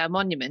Tyndale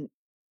Monument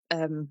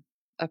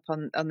up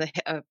on the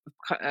I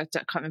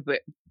can't remember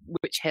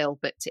which hill,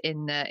 but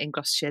in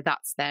Gloucestershire,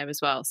 that's there as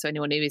well. So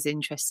anyone who is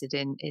interested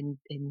in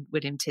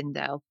William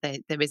Tyndale,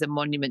 there is a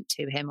monument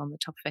to him on the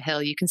top of a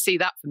hill. You can see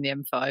that from the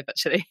M5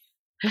 actually.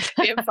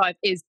 The M5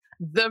 is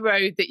the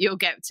road that you'll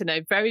get to know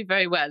very,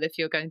 very well if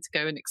you're going to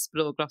go and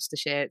explore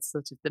Gloucestershire. It's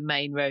sort of the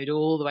main road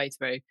all the way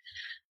through.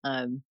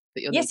 But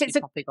you'll need to be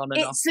popping on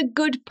and off. It's a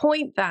good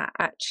point, that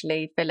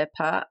actually,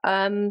 Philippa.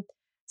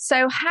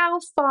 So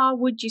how far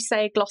would you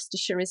say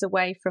Gloucestershire is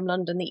away from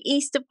London? The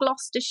east of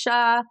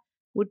Gloucestershire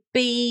would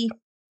be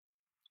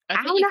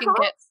I think you can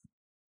get,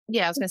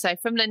 I was going to say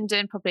from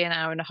London, probably an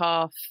hour and a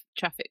half,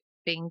 traffic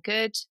being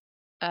good.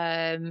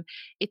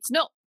 It's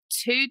not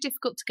too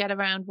difficult to get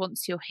around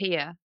once you're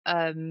here.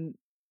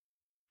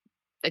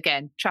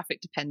 Again, traffic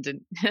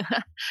dependent.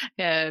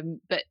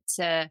 But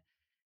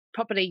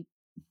probably,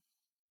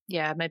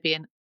 maybe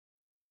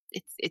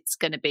it's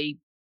going to be,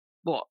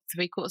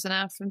 3/4 an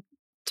hour from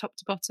top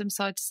to bottom,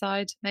 side to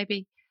side,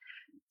 maybe.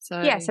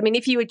 So yes, I mean,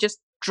 if you were just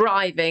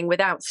driving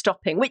without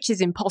stopping, which is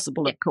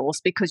impossible, of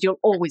course, because you'll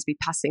always be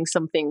passing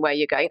something where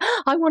you're going,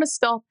 I want to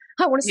stop,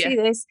 I want to see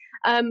this.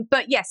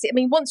 But yes, I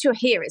mean, once you're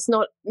here, it's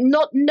no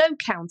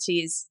county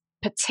is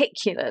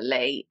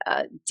particularly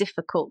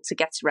difficult to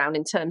get around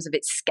in terms of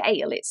its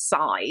scale, its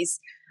size.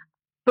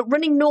 But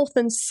running north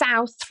and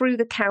south through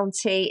the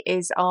county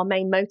is our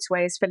main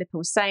motorway, as Philippa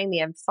was saying, the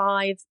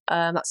M5.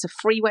 That's a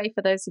freeway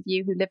for those of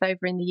you who live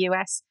over in the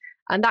US.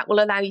 And that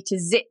will allow you to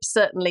zip,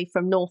 certainly,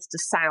 from north to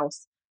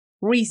south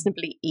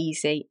reasonably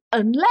easy,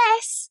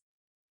 unless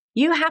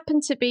you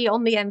happen to be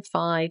on the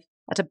M5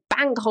 at a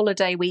bank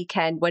holiday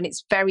weekend when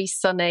it's very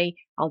sunny.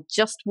 I'll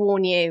just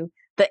warn you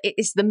that it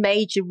is the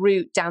major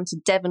route down to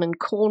Devon and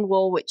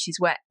Cornwall, which is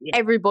where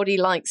everybody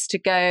likes to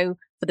go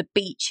for the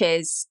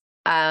beaches.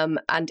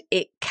 And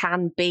it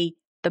can be,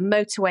 the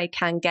motorway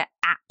can get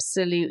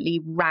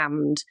absolutely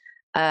rammed.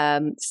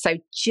 So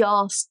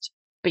just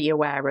be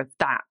aware of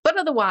that. But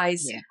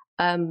otherwise,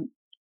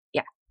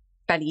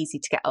 fairly easy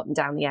to get up and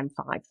down the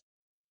M5.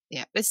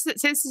 Yeah, this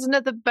is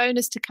another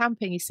bonus to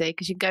camping, you see,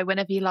 because you can go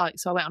whenever you like.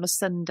 So I went on a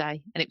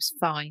Sunday and it was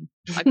fine.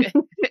 So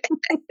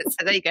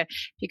there you go. If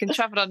you can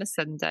travel on a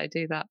Sunday,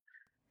 do that.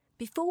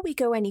 Before we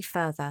go any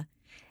further,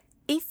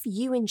 if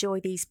you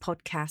enjoy these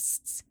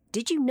podcasts,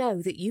 did you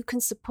know that you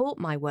can support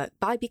my work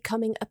by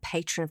becoming a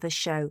patron of the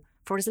show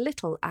for as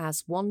little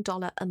as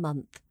 $1 a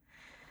month?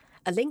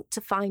 A link to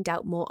find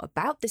out more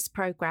about this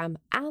programme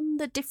and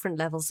the different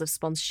levels of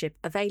sponsorship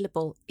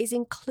available is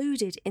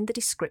included in the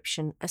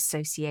description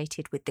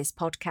associated with this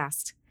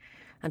podcast.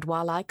 And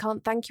while I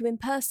can't thank you in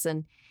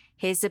person,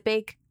 here's a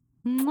big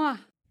mwah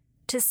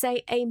to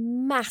say a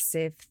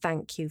massive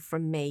thank you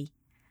from me.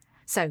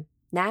 So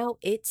now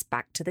it's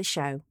back to the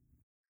show.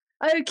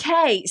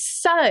 Okay,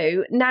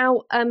 so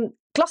now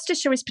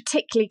Gloucestershire is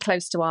particularly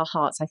close to our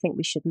hearts. I think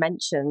we should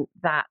mention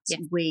that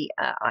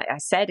I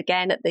said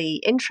again at the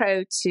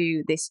intro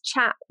to this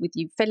chat with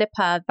you,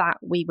 Philippa, that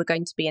we were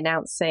going to be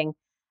announcing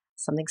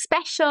something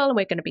special, and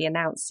we're going to be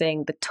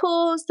announcing the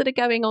tours that are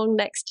going on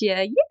next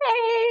year.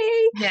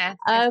 Yay! Yeah.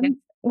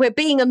 We're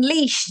being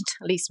unleashed,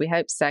 at least we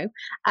hope so.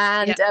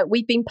 And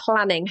we've been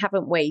planning,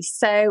 haven't we?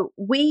 So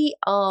we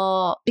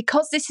are,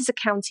 because this is a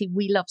county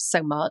we love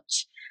so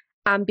much,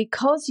 and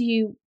because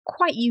you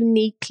quite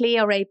uniquely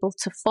are able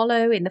to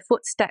follow in the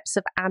footsteps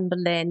of Anne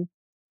Boleyn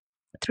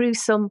through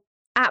some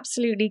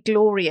absolutely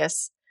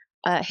glorious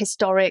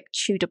historic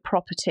Tudor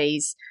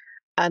properties,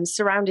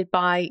 surrounded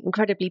by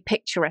incredibly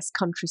picturesque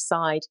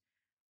countryside.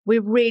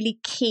 We're really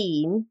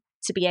keen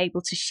to be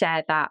able to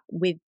share that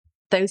with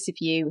those of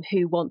you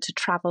who want to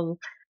travel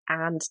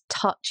and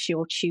touch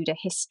your Tudor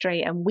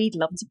history, and we'd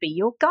love to be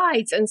your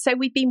guides. And so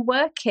we've been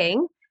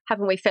working,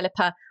 haven't we,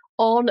 Philippa,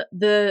 on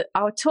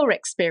our tour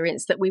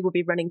experience that we will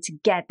be running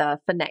together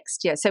for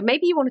next year. So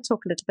maybe you want to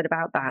talk a little bit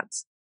about that.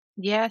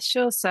 Yeah,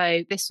 sure.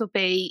 So this will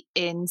be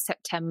in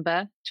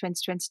September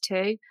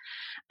 2022,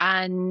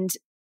 and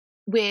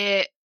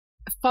we're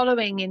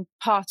following in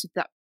part of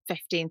that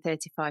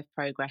 1535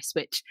 progress,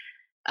 which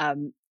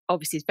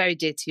obviously is very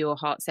dear to your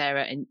heart,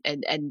 Sarah,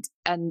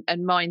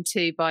 and mine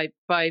too, by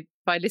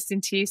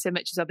listening to you so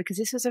much as well, because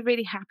this was a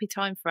really happy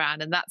time for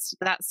Anne, and that's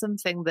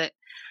something that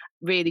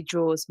really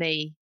draws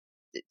me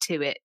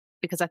to it,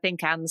 because I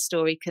think Anne's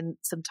story can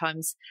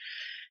sometimes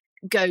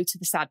go to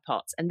the sad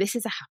parts, and this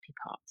is a happy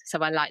part, so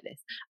I like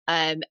this.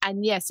 And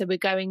yeah, so we're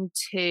going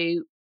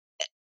to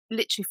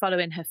literally follow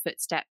in her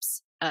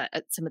footsteps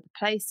at some of the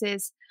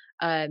places.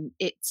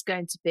 It's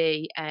going to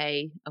be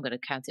I'm going to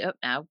count it up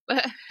now,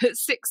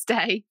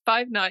 6-day,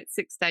 5-night,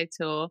 6-day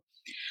tour.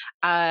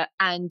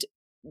 And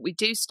we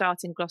do start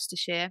in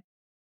Gloucestershire.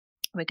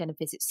 We're going to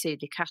visit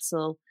Sudeley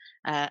Castle,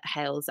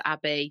 Hales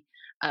Abbey,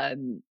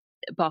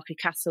 Berkeley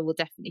Castle will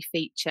definitely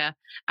feature.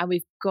 And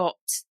we've got,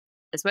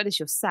 as well as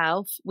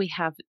yourself, we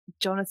have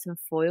Dr.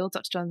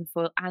 Jonathan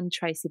Foyle and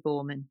Tracy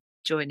Borman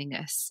joining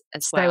us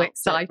as well. So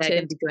excited. They're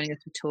going to be joining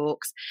us for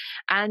talks.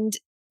 And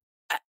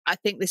I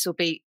think this will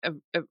be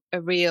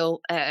a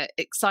real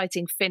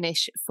exciting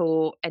finish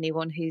for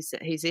anyone who's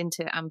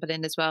into Anne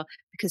Boleyn as well,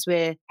 because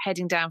we're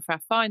heading down for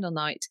our final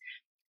night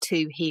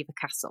to Hever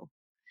Castle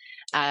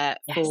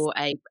for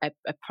a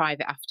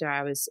private after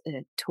hours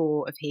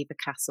tour of Hever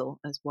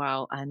Castle as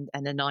well, and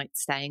a night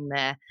staying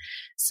there.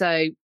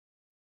 So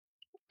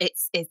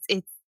it's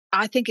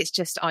I think it's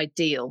just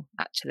ideal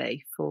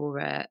actually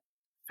for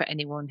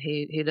anyone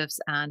who loves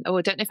Anne. Oh,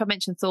 I don't know if I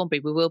mentioned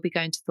Thornbury. We will be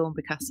going to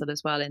Thornbury Castle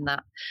as well in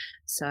that.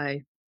 So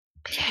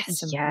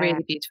some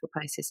really beautiful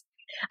places.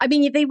 I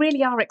mean, they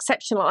really are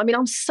exceptional. I mean,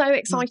 I'm so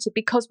excited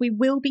because we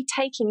will be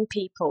taking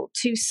people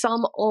to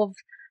some of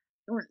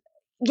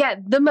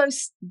the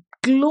most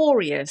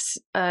glorious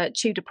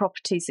Tudor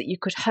properties that you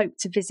could hope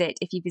to visit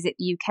if you visit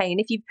the UK.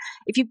 And if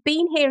you've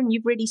been here and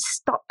you've really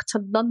stuck to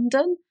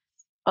London,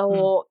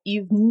 or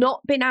you've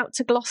not been out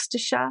to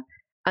Gloucestershire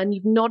and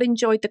you've not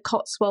enjoyed the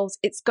Cotswolds,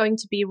 it's going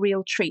to be a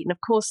real treat. And of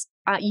course,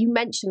 you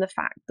mentioned the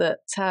fact that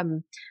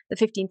the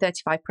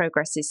 1535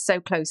 progress is so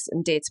close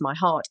and dear to my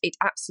heart. It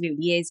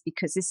absolutely is,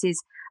 because this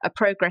is a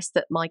progress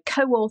that my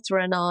co-author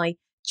and I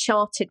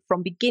charted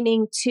from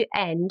beginning to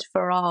end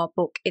for our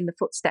book In the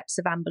Footsteps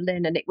of Anne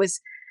Boleyn. And it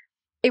was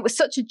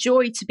such a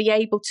joy to be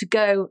able to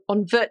go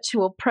on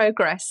virtual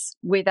progress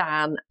with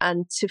Anne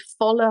and to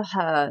follow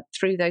her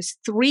through those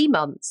 3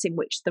 months in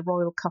which the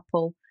royal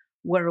couple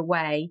were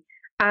away.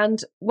 And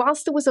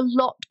whilst there was a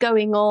lot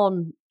going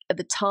on at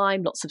the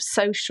time, lots of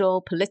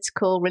social,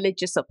 political,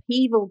 religious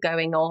upheaval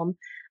going on,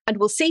 and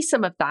we'll see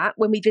some of that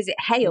when we visit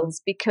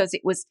Hales, because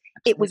it was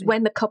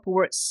when the couple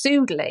were at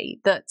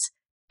Sudeley that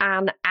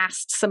Anne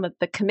asked some of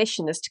the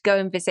commissioners to go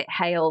and visit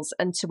Hales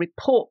and to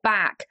report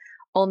back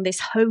on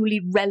this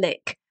holy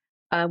relic,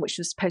 which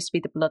was supposed to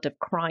be the blood of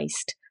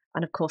Christ.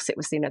 And of course, it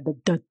was,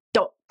 the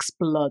Doc's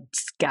blood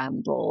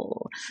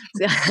scandal.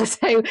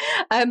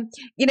 And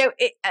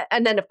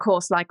then, of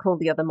course, like all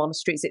the other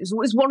monasteries, it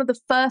was one of the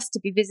first to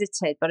be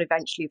visited, but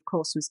eventually, of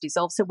course, was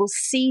dissolved. So we'll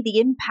see the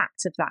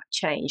impact of that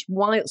change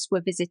whilst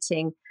we're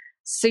visiting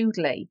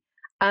Sudeley.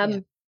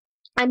 And,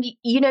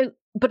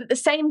 but at the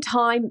same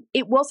time,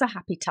 it was a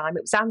happy time.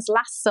 It was Anne's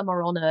last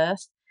summer on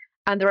earth.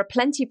 And there are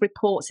plenty of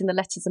reports in the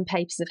letters and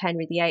papers of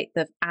Henry VIII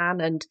of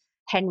Anne and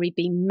Henry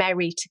being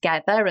merry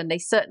together, and they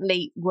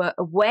certainly were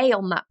away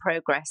on that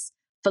progress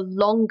for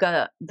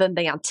longer than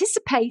they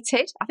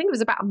anticipated. I think it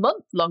was about a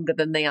month longer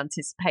than they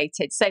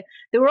anticipated. So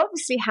they were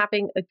obviously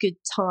having a good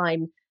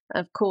time.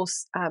 Of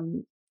course,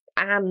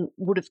 Anne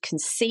would have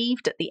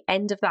conceived at the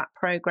end of that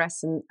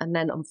progress, and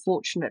then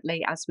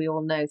unfortunately, as we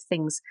all know,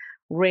 things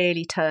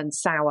really turned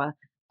sour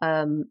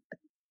at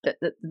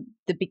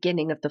the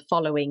beginning of the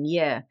following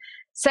year.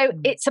 So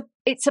it's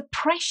a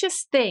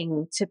precious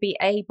thing to be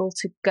able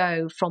to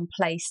go from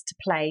place to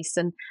place,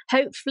 and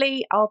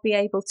hopefully I'll be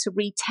able to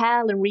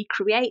retell and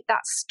recreate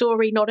that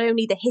story, not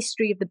only the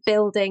history of the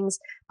buildings,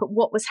 but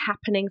what was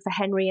happening for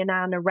Henry and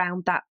Anne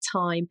around that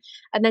time.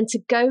 And then to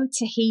go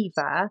to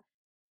Hever,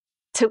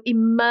 to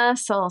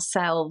immerse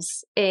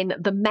ourselves in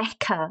the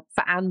Mecca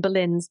for Anne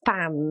Boleyn's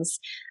fans,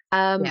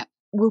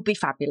 will be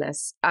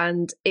fabulous.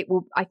 And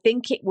I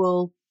think it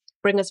will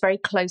bring us very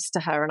close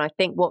to her. And I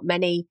think what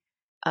many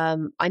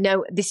I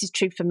know this is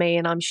true for me,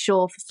 and I'm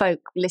sure for folk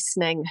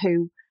listening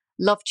who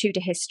love Tudor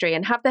history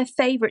and have their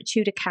favourite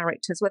Tudor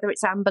characters, whether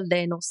it's Anne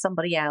Boleyn or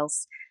somebody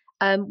else,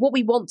 what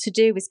we want to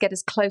do is get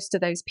as close to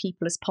those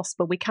people as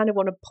possible. We kind of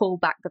want to pull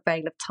back the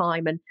veil of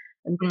time and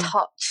and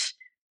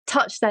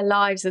touch their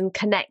lives and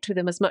connect with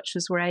them as much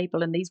as we're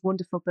able. And these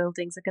wonderful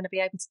buildings are going to be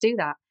able to do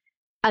that.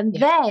 And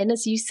then,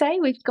 as you say,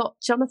 we've got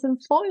Jonathan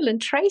Foyle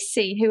and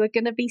Tracy who are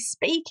going to be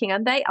speaking,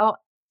 and they are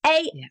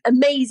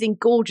amazing,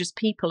 gorgeous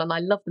people, and I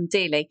love them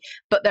dearly,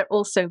 but they're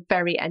also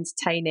very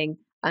entertaining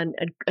and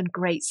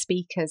great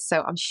speakers.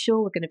 So I'm sure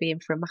we're going to be in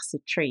for a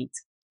massive treat.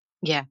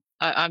 Yeah,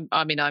 I'm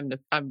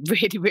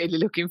really, really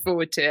looking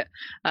forward to it.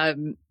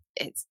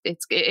 It's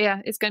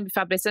going to be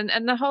fabulous.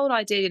 And the whole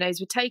idea,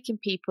 is we're taking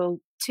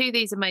people to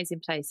these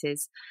amazing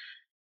places,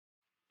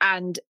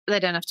 and they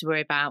don't have to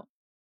worry about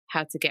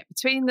how to get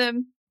between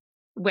them.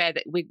 Where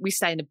we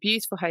stay in a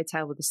beautiful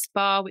hotel with a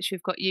spa, which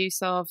we've got use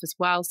of as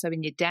well. So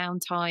in your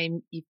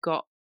downtime, you've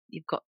got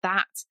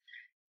that.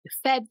 You're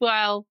fed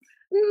well.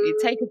 You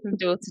take it from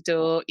door to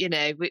door.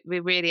 We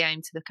really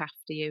aim to look after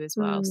you as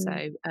well.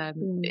 So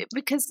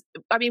because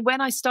when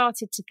I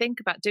started to think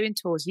about doing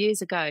tours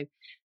years ago,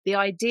 the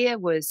idea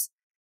was,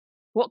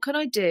 what can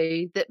I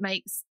do that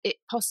makes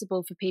it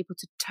possible for people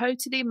to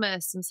totally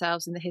immerse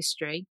themselves in the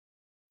history?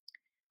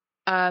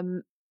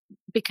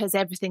 Because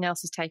everything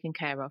else is taken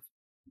care of.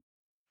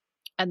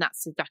 And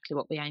that's exactly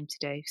what we aim to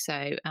do.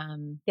 So,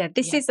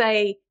 this is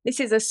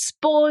a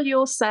spoil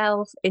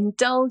yourself,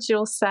 indulge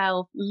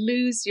yourself,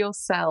 lose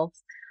yourself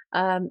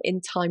in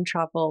time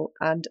travel.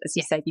 And as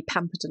you say, be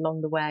pampered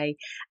along the way.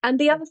 And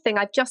the other thing,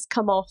 I've just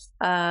come off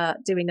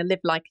doing a Live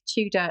Like a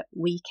Tudor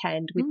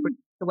weekend with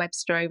the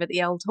Webster over at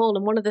the Old Hall.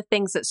 And one of the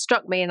things that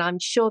struck me, and I'm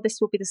sure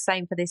this will be the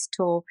same for this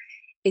tour,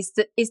 is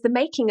the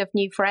making of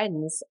new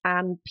friends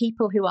and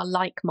people who are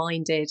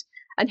like-minded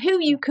and who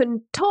you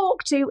can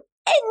talk to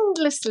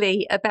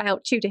endlessly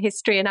about Tudor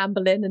history and Anne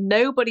Boleyn, and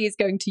nobody is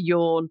going to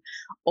yawn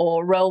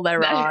or roll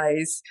their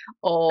eyes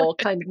or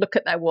kind of look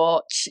at their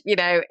watch.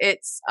 I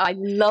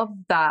love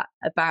that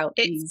about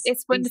these.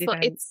 It's wonderful.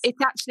 These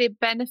it's actually a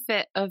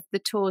benefit of the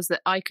tours that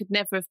I could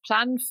never have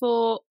planned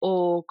for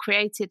or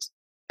created,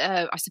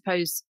 I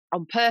suppose,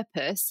 on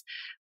purpose.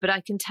 But I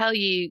can tell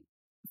you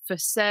for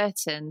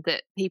certain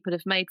that people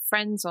have made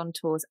friends on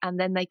tours, and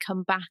then they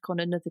come back on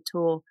another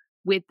tour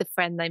with the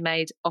friend they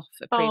made off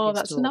a previous tour. Oh,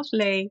 that's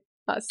lovely.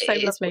 That's so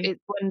lovely.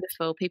 It's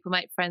wonderful. People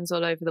make friends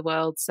all over the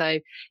world. So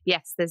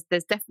yes, there's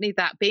definitely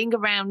that. Being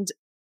around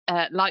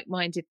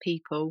like-minded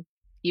people,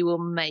 you will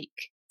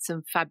make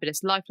some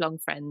fabulous lifelong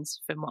friends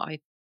from what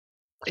I've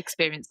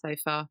experienced so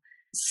far.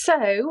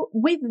 So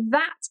with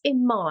that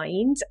in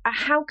mind,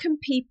 how can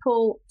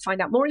people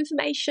find out more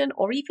information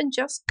or even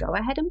just go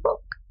ahead and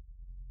book?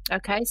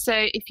 Okay, so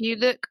if you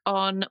look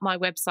on my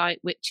website,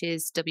 which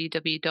is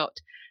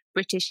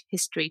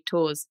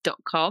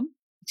www.britishhistorytours.com,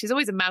 which is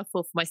always a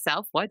mouthful for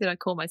myself. Why did I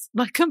call my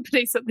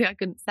company something I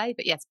couldn't say?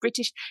 But yes,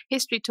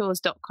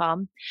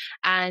 britishhistorytours.com.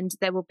 And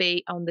there will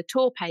be on the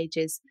tour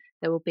pages,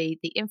 there will be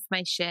the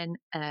information,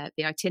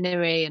 the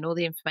itinerary and all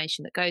the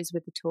information that goes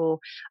with the tour.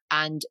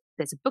 And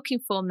there's a booking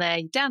form there.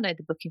 You download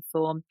the booking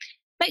form.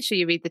 Make sure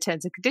you read the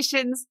terms and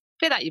conditions,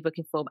 fill out your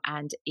booking form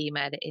and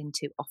email it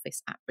into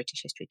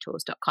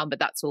office@britishhistorytours.com. But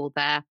that's all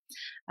there.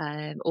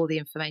 All the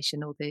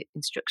information, all the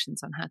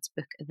instructions on how to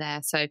book are there.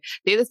 So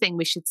the other thing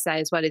we should say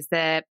as well is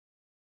they're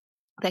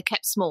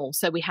kept small.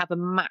 So we have a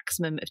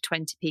maximum of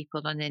 20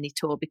 people on any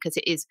tour because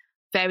it is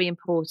very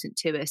important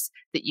to us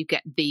that you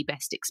get the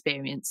best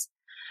experience.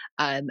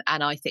 And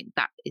I think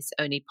that is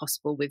only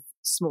possible with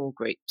small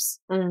groups.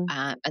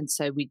 And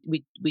so we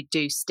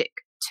do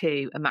stick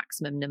to a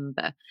maximum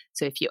number.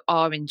 So if you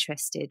are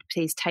interested,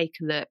 please take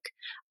a look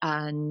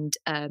and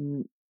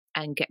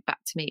get back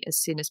to me as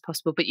soon as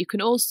possible. But you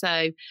can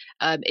also,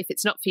 if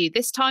it's not for you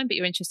this time, but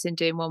you're interested in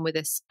doing one with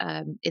us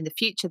in the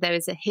future, there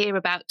is a Hear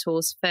About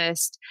Tours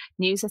First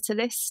newsletter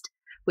list,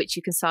 which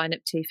you can sign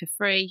up to for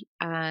free.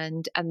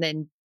 And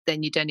then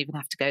you don't even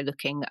have to go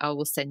looking. I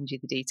will send you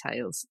the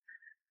details.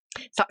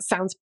 That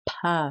sounds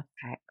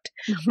perfect.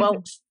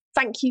 Well,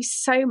 thank you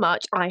so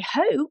much. I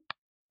hope,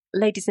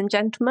 ladies and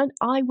gentlemen,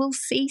 I will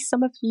see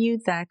some of you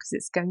there because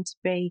it's going to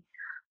be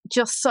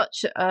just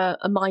such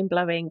a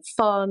mind-blowing,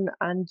 fun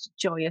and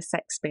joyous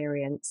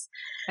experience.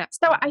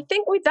 So I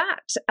think with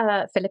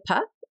that,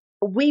 Philippa,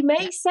 we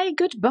may say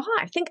goodbye.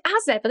 I think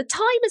as ever, the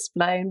time has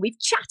flown. We've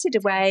chatted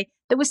away.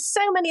 There were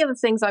so many other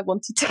things I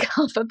wanted to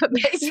cover, but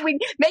maybe we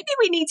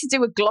need to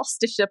do a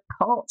Gloucestershire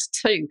part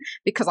 2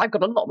 because I've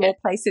got a lot more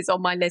places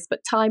on my list,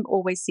 but time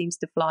always seems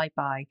to fly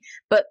by.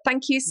 But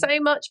thank you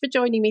so much for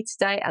joining me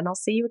today, and I'll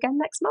see you again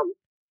next month.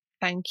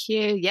 Thank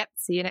you. Yep.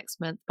 See you next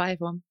month. Bye,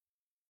 everyone.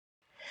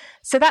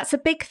 So that's a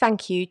big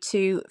thank you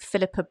to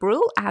Philippa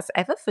Brule, as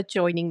ever, for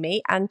joining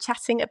me and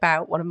chatting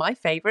about one of my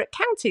favourite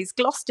counties,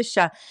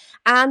 Gloucestershire.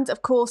 And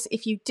of course,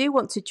 if you do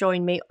want to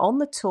join me on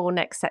the tour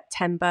next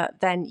September,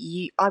 then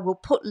I will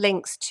put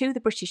links to the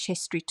British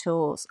History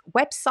Tours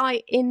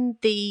website in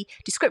the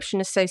description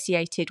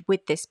associated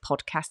with this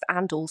podcast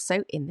and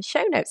also in the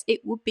show notes.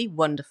 It would be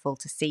wonderful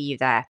to see you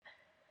there.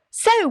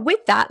 So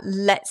with that,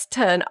 let's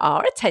turn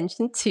our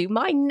attention to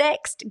my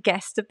next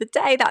guest of the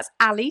day. That's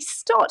Ali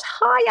Stott.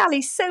 Hi,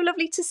 Ali. So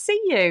lovely to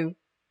see you.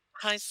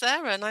 Hi,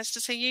 Sarah. Nice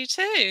to see you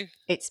too.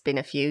 It's been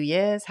a few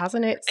years,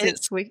 hasn't it,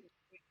 since we...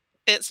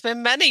 It's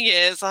been many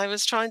years. I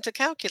was trying to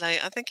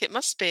calculate. I think it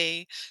must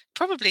be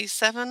probably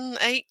 7,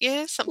 8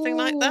 years, something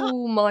like that.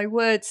 Oh, my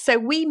word. So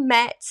we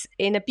met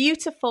in a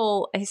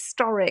beautiful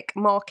historic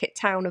market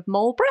town of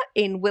Marlborough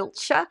in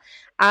Wiltshire,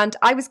 and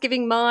I was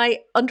giving my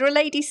Under a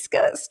Lady's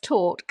Skirts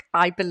talk,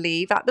 I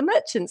believe, at the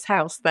Merchant's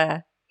House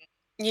there.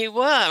 You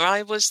were.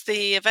 I was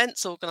the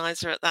events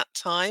organizer at that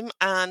time,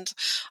 and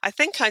I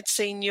think I'd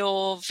seen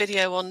your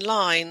video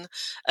online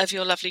of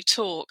your lovely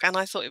talk, and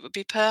I thought it would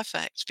be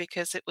perfect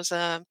because it was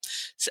a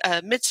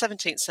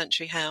mid-17th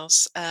century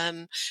house,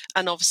 and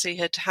obviously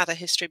had had a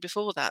history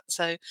before that.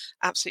 So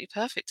absolutely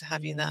perfect to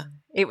have you there.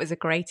 It was a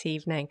great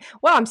evening.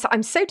 Well,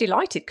 I'm so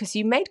delighted because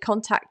you made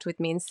contact with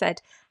me and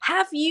said,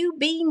 "Have you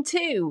been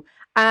to?"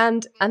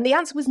 And the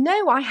answer was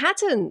no, I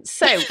hadn't.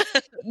 So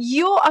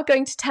you are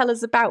going to tell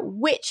us about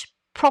which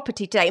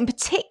property today. In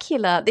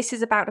particular, this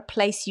is about a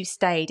place you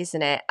stayed,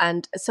 isn't it?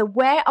 And so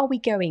where are we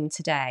going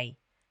today?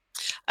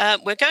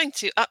 We're going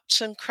to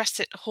Upton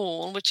Cresset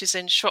Hall, which is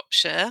in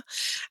Shropshire,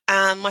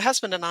 and my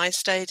husband and I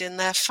stayed in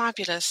their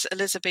fabulous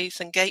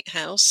Elizabethan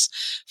gatehouse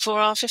for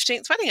our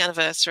 15th wedding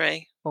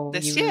anniversary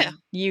this year.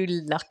 You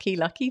lucky,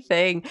 lucky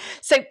thing.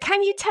 So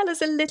can you tell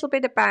us a little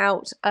bit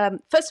about,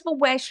 first of all,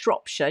 where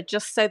Shropshire,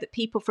 just so that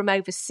people from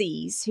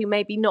overseas who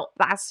may be not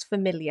as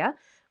familiar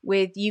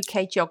with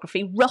UK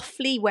geography,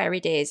 roughly where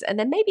it is, and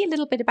then maybe a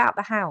little bit about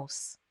the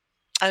house.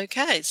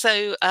 Okay,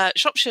 so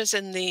Shropshire's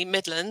in the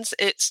Midlands.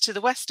 It's to the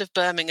west of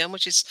Birmingham,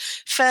 which is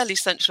fairly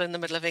central in the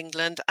middle of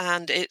England,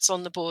 and it's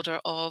on the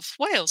border of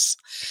Wales.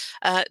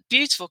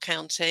 Beautiful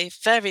county,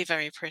 very,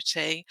 very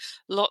pretty,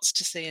 lots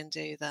to see and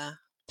do there.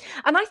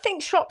 And I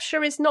think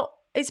Shropshire it's a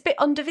bit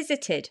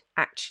undervisited,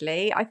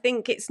 actually. I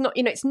think it's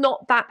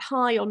not that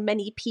high on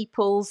many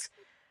people's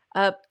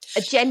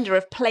agenda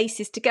of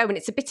places to go, and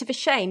it's a bit of a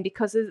shame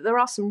because there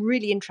are some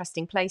really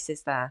interesting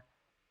places there.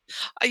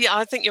 Yeah,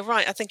 I think you're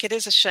right. I think it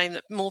is a shame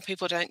that more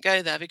people don't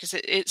go there because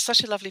it's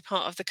such a lovely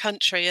part of the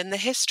country, and the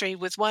history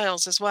with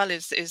Wales as well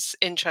is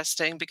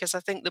interesting because I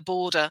think the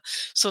border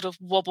sort of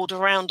wobbled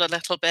around a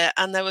little bit,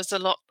 and there were a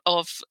lot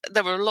of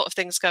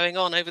things going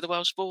on over the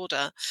Welsh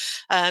border.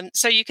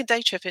 So you can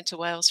day trip into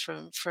Wales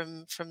from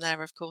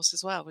there, of course,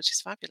 as well, which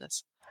is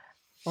fabulous.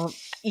 Well,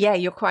 yeah,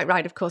 you're quite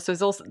right. Of course,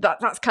 there's also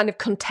that's kind of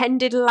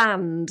contended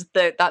land,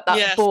 that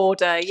Yes.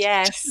 border.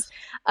 Yes.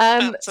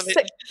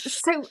 Absolutely.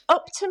 So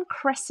Upton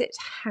Cresset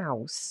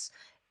House,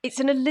 it's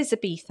an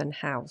Elizabethan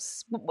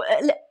house.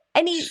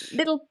 Any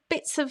little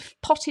bits of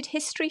potted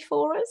history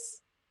for us?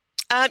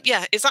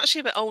 Yeah, it's actually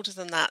a bit older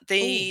than that.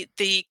 The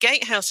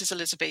gatehouse is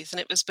Elizabethan.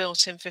 It was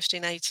built in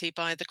 1580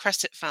 by the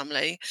Cresset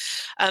family,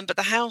 but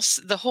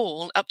the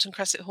hall, Upton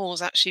Cresset Hall,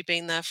 has actually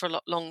been there for a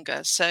lot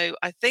longer. So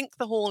I think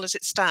the hall, as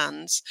it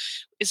stands,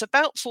 is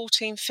about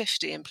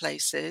 1450 in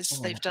places.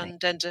 They've done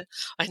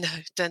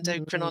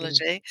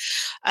dendrochronology,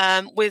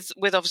 with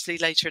obviously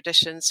later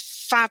additions.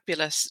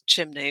 Fabulous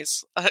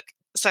chimneys.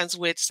 Sounds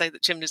weird to say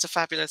that chimneys are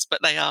fabulous,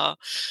 but they are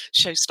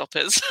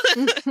showstoppers.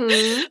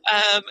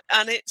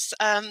 And it's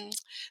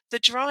the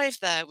drive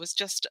there was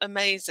just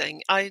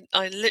amazing. I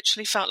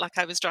literally felt like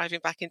I was driving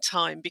back in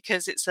time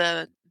because it's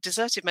a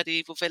deserted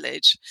medieval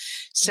village.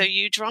 So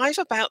you drive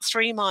about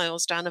 3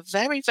 miles down a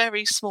very,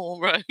 very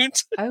small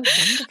road. Oh,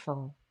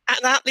 wonderful.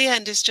 And at the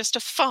end is just a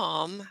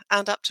farm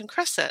and Upton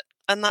Cresset.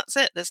 And that's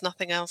it. There's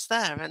nothing else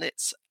there. And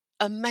it's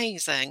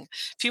amazing.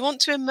 If you want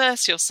to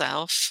immerse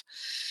yourself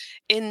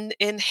in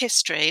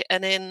history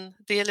and in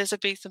the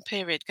Elizabethan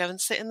period, go and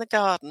sit in the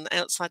garden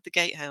outside the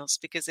gatehouse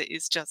because it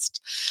is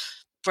just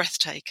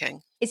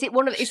breathtaking. Is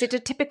it a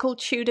typical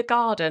Tudor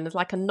garden,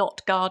 like a knot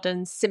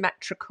garden,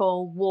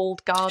 symmetrical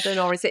walled garden,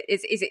 or is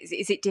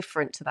it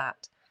different to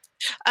that?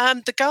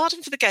 The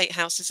garden for the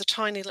gatehouse is a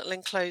tiny little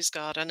enclosed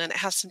garden, and it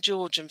has some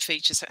Georgian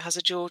features. So it has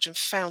a Georgian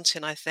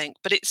fountain, I think,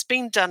 but it's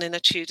been done in a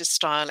Tudor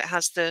style. It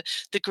has the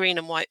green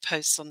and white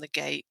posts on the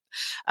gate,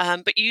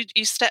 but you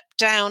step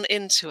down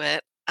into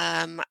it.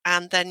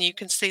 And then you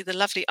can see the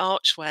lovely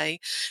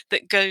archway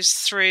that goes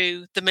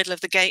through the middle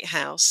of the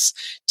gatehouse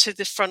to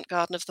the front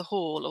garden of the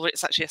hall, or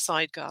it's actually a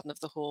side garden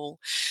of the hall.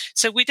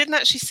 So we didn't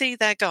actually see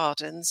their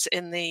gardens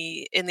in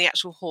the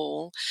actual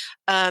hall,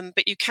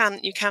 but you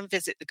can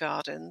visit the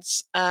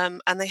gardens,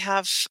 and they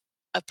have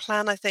a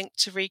plan, I think,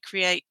 to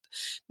recreate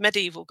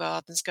medieval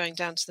gardens going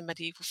down to the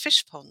medieval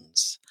fish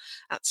ponds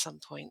at some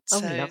point. Oh,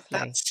 so lovely.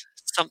 That's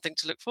something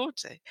to look forward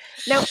to.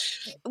 Now,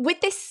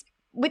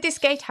 with this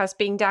gatehouse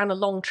being down a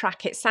long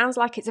track, it sounds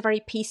like it's a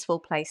very peaceful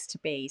place to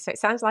be. So it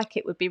sounds like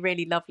it would be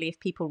really lovely if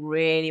people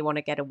really want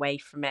to get away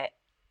from it.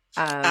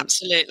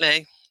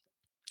 Absolutely.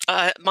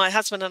 My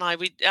husband and I,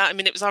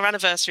 it was our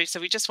anniversary, so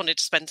we just wanted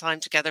to spend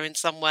time together in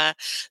somewhere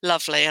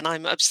lovely, and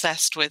I'm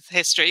obsessed with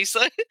history.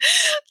 So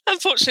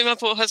unfortunately, my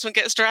poor husband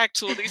gets dragged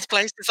to all these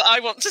places that I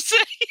want to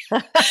see.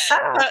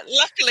 But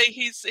luckily,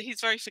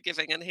 he's very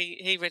forgiving, and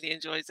he really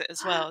enjoys it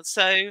as well.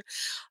 So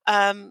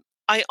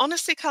I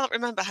honestly can't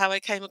remember how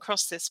I came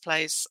across this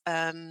place.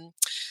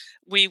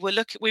 We were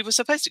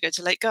supposed to go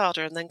to Lake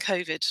Garda, and then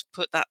COVID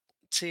put that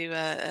to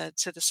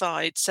the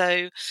side.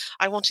 So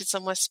I wanted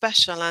somewhere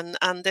special,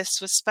 and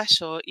this was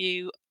special.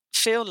 You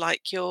feel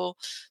like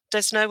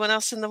there's no one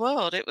else in the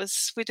world.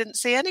 We didn't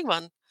see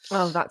anyone.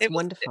 Oh, that's It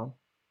wonderful.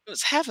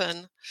 was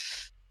heaven.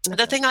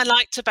 That's The thing I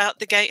liked about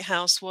the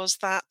gatehouse was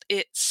that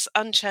it's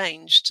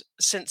unchanged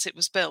since it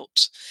was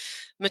built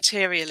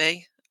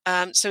materially.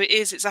 So it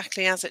is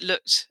exactly as it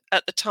looked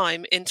at the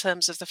time in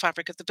terms of the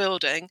fabric of the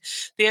building.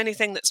 The only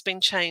thing that's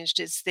been changed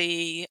is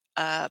the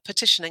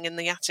partitioning in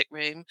the attic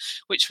room,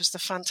 which was the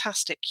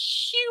fantastic,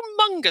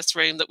 humongous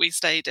room that we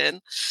stayed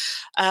in.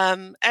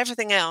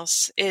 Everything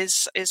else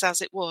is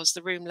as it was.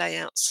 The room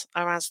layouts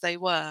are as they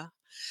were.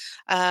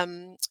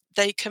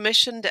 They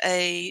commissioned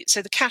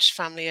so the Cash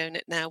family own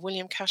it now.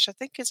 William Cash, I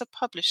think, is a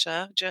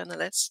publisher,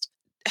 journalist.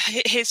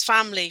 His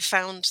family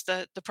found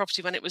the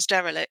property when it was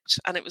derelict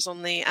and it was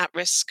on the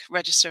at-risk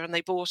register, and they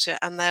bought it,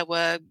 and there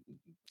were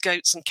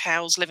goats and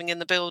cows living in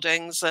the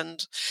buildings,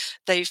 and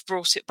they've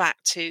brought it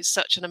back to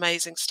such an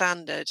amazing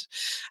standard.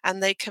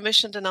 And they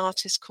commissioned an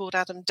artist called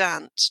Adam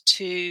Dant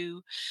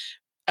to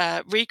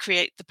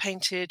recreate the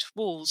painted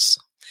walls.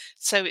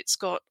 So it's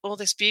got all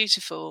this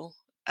beautiful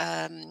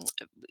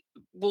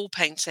wall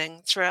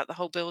painting throughout the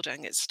whole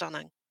building. It's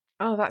stunning.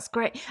 Oh, that's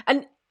great.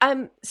 And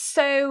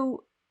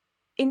so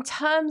in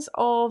terms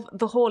of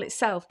the hall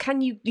itself,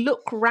 can you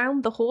look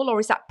round the hall, or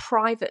is that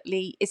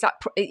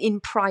in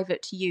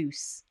private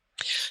use?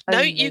 No,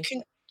 only?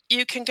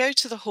 you can go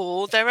to the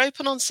hall. They're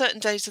open on certain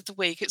days of the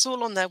week. It's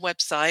all on their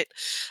website.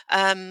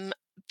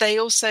 They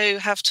also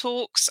have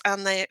talks,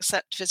 and they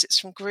accept visits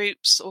from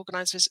groups,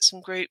 organise visits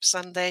from groups,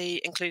 and they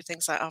include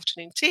things like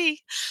afternoon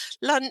tea,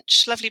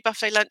 lunch, lovely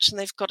buffet lunch, and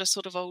they've got a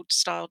sort of old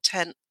style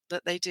tent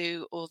that they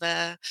do all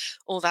that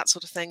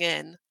sort of thing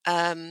in.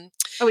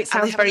 It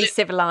sounds very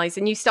civilised.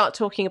 And you start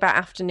talking about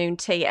afternoon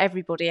tea,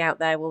 everybody out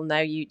there will know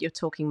you're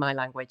talking my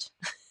language.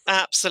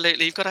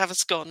 Absolutely. You've got to have a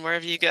scone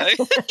wherever you go.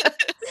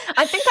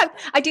 I think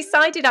I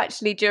decided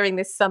actually during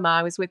this summer,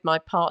 I was with my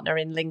partner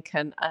in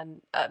Lincoln,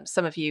 and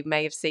some of you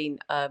may have seen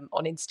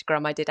on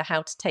Instagram, I did a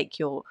how to take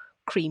your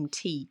cream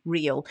tea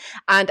reel.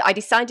 And I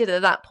decided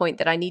at that point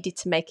that I needed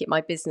to make it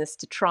my business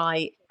to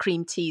try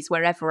cream teas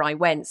wherever I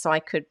went, so I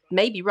could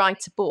maybe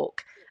write a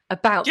book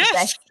about the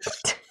best.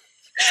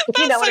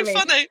 That's so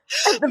funny.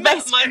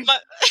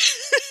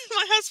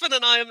 My husband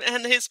and I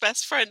and his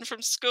best friend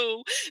from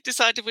school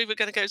decided we were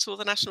going to go to all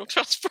the National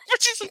Trust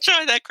properties and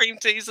try their cream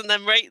teas and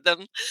then rate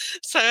them.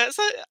 So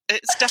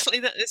it's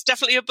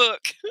definitely a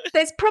book.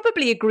 There's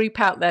probably a group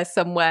out there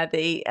somewhere,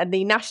 the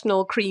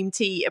National Cream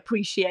Tea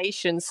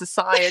Appreciation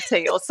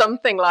Society or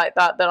something like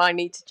that I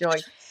need to join.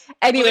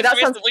 Anyway,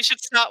 we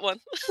should start one.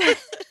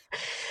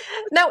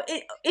 Now,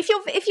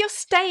 if you're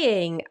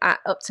staying at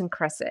Upton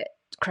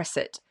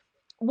Crescent,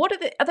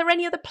 are there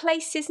any other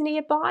places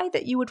nearby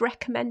that you would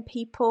recommend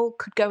people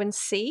could go and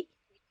see?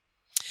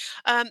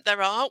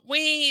 There are.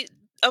 We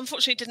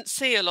unfortunately didn't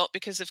see a lot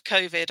because of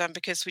COVID, and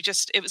because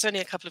it was only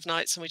a couple of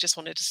nights and we just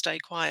wanted to stay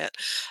quiet.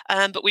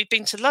 But we've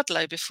been to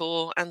Ludlow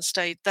before and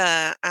stayed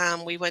there,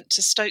 and we went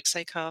to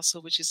Stokesay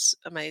Castle, which is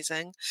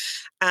amazing,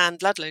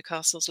 and Ludlow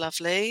Castle's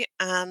lovely.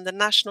 And the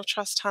National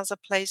Trust has a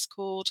place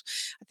called,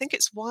 I think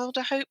it's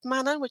Wilder Hope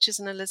Manor, which is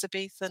an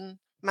Elizabethan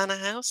manor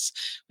house,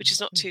 which is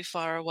not too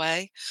far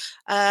away.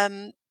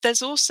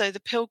 There's also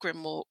the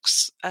pilgrim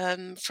walks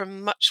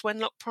from Much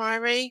Wenlock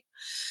Priory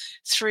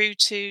through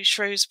to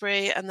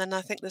Shrewsbury, and then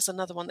I think there's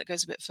another one that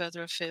goes a bit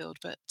further afield,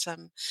 but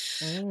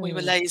we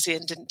were lazy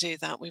and didn't do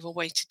that. We were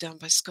weighted down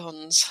by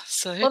scones.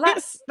 So well,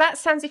 that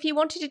sounds, if you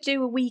wanted to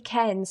do a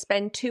weekend,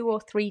 spend 2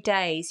 or 3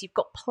 days, you've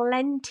got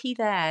plenty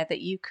there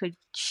that you could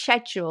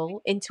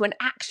schedule into an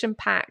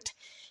action-packed,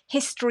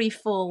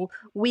 history-full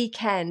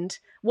weekend,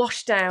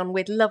 washed down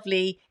with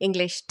lovely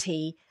English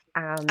tea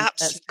and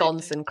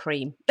scones and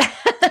cream.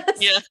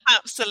 Yeah,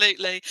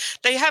 absolutely.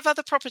 They have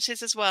other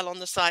properties as well on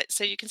the site,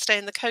 so you can stay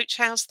in the coach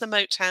house, the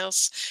moat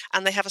house,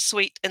 and they have a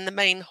suite in the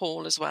main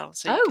hall as well,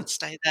 so you can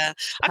stay there.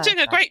 I'm doing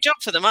a great job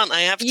for them, aren't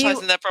I,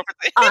 advertising their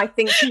property? I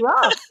think you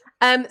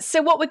are.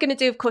 So what we're going to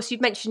do, of course,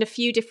 you've mentioned a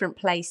few different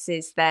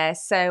places there,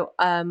 so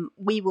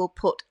we will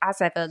put, as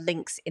ever,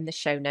 links in the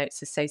show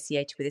notes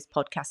associated with this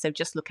podcast, so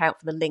just look out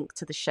for the link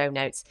to the show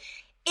notes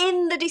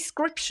in the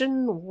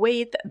description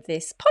with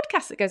this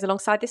podcast that goes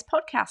alongside this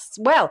podcast.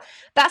 Well,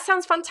 that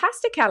sounds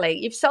fantastic, Ali.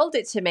 You've sold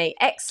it to me.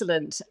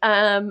 Excellent.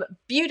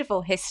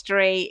 Beautiful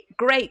history,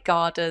 great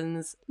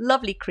gardens,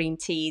 lovely cream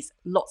teas,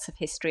 lots of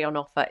history on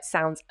offer. It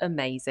sounds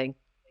amazing.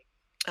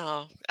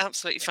 Oh,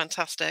 absolutely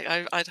fantastic.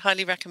 I'd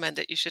highly recommend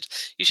it. You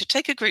should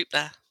take a group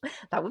there.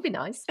 That would be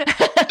nice.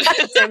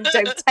 don't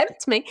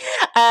tempt me.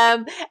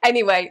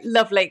 Anyway,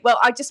 lovely. Well,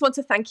 I just want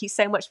to thank you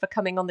so much for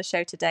coming on the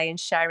show today and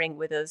sharing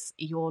with us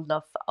your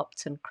love for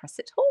Upton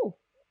Crescent Hall.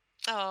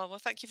 Oh, well,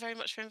 thank you very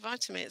much for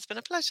inviting me. It's been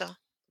a pleasure.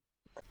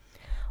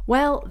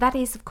 Well, that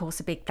is, of course,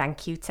 a big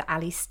thank you to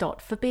Ali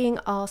Stott for being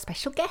our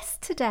special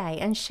guest today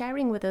and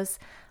sharing with us,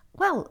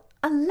 well,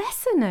 a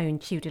lesser-known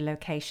Tudor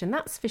location,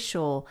 that's for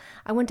sure.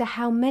 I wonder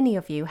how many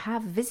of you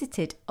have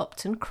visited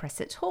Upton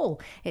Crescent Hall.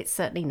 It's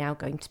certainly now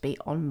going to be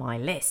on my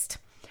list.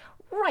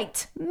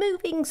 Right,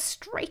 moving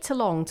straight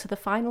along to the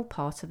final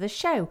part of the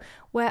show,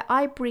 where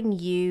I bring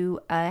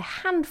you a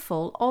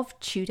handful of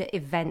Tudor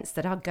events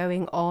that are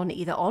going on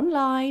either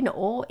online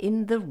or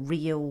in the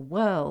real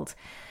world.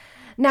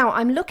 Now,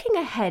 I'm looking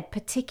ahead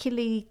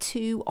particularly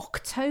to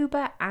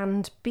October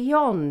and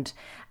beyond,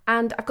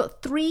 and I've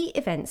got 3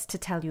 events to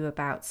tell you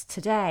about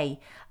today.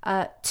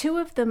 2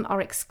 of them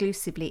are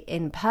exclusively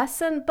in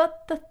person,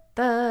 but the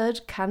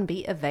third can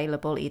be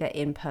available either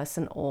in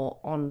person or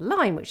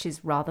online, which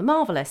is rather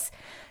marvellous.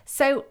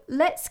 So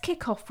let's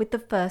kick off with the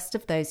first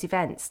of those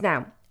events.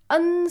 Now,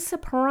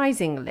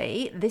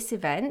 unsurprisingly, this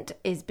event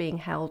is being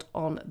held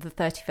on the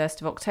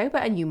 31st of October,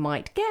 and you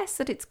might guess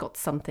that it's got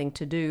something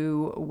to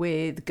do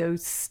with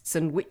ghosts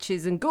and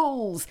witches and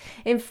ghouls.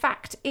 In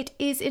fact, it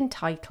is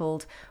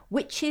entitled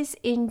Witches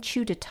in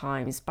Tudor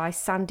Times by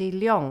Sandy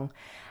Leong.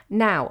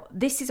 Now,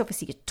 this is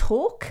obviously a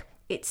talk.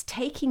 It's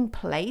taking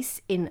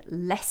place in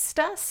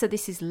Leicester, so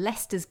this is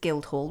Leicester's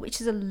Guildhall,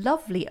 which is a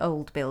lovely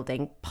old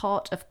building,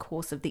 part, of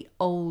course, of the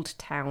old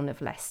town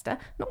of Leicester,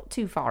 not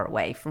too far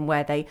away from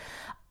where they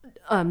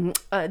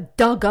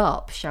dug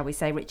up, shall we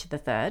say, Richard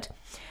III.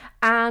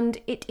 And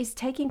it is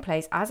taking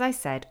place, as I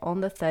said,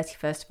 on the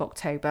 31st of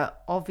October,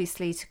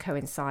 obviously to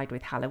coincide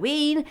with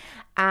Halloween.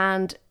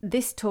 And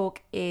this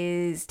talk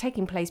is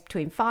taking place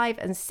between 5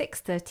 and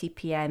 6:30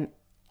 p.m.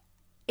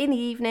 in the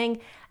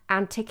evening,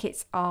 and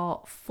tickets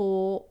are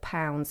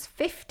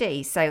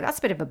 £4.50. So that's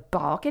a bit of a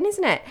bargain,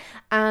 isn't it?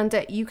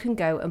 And you can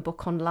go and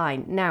book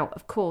online. Now,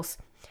 of course,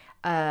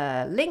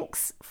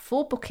 links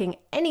for booking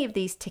any of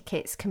these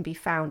tickets can be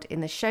found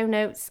in the show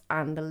notes,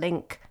 and the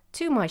link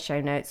to my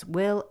show notes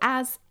will,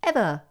 as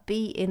ever,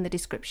 be in the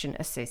description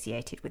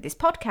associated with this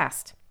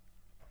podcast.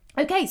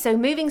 Okay, so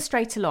moving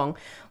straight along,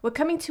 we're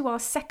coming to our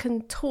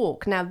second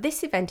talk. Now,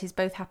 this event is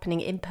both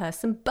happening in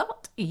person,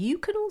 but you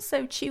can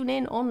also tune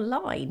in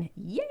online.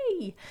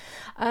 Yay!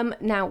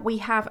 Now, we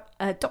have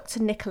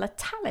Dr. Nicola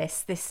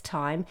Tallis this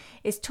time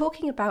is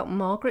talking about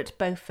Margaret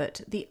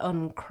Beaufort, the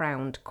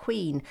Uncrowned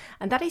Queen,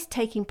 and that is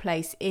taking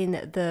place in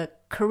the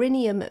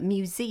Corinium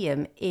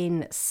Museum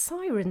in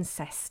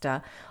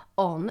Cirencester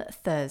on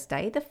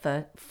Thursday, the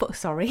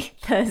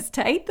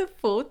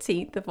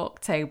 14th of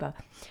October,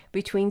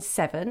 between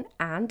 7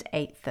 and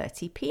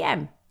 8:30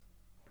 p.m.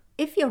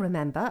 If you're a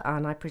member,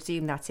 and I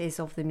presume that is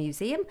of the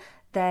museum,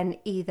 then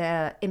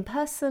either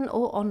in-person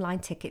or online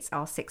tickets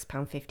are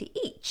 £6.50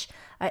 each.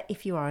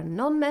 If you are a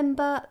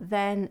non-member,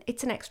 then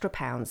it's an extra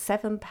pound,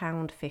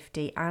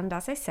 £7.50. And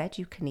as I said,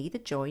 you can either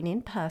join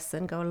in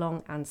person, go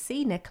along and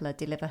see Nicola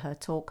deliver her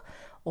talk,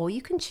 or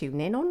you can tune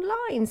in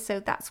online.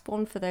 So that's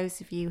one for those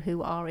of you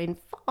who are in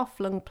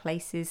far-flung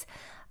places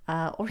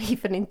or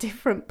even in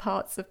different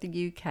parts of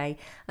the UK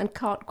and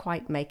can't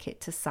quite make it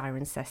to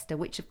Cirencester,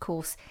 which of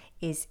course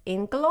is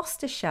in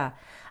Gloucestershire.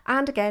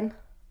 And again,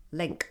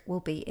 link will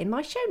be in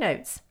my show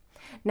notes.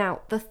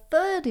 Now, the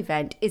third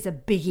event is a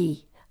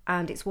biggie,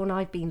 and it's one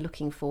I've been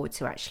looking forward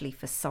to actually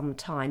for some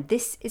time.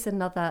 This is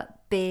another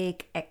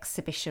big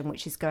exhibition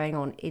which is going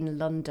on in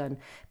London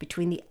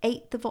between the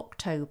 8th of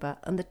October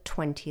and the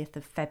 20th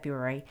of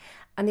February.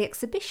 And the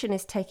exhibition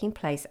is taking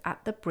place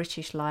at the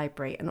British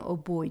Library, and oh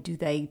boy, do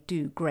they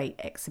do great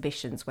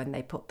exhibitions when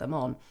they put them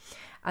on.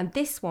 And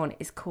this one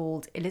is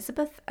called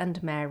Elizabeth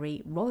and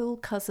Mary, Royal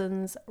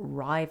Cousins,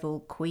 Rival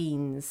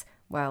Queens.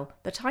 Well,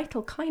 the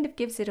title kind of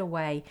gives it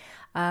away,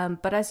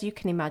 but as you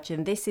can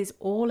imagine, this is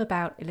all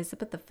about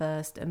Elizabeth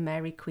I and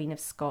Mary, Queen of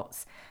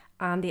Scots,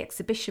 and the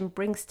exhibition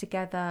brings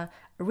together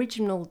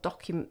original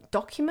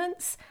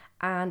documents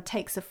and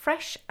takes a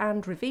fresh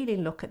and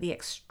revealing look at the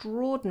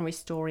extraordinary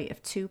story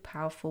of 2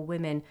 powerful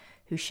women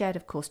who shared,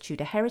 of course,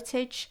 Tudor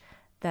heritage,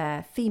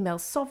 their female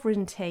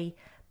sovereignty,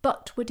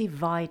 but were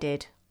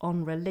divided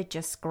on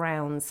religious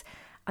grounds.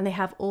 And they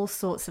have all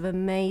sorts of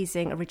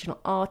amazing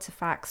original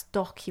artefacts,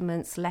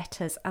 documents,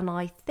 letters, and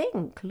I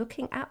think,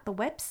 looking at the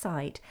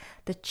website,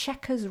 the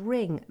Chequers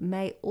ring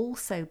may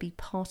also be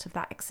part of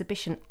that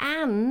exhibition,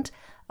 and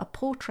a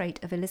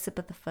portrait of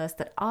Elizabeth I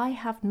that I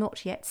have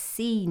not yet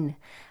seen.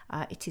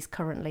 It is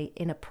currently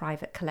in a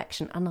private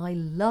collection, and I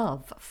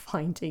love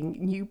finding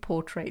new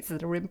portraits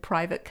that are in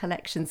private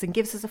collections and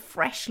gives us a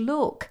fresh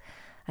look.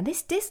 And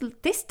this does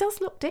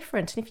look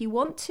different, and if you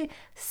want to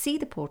see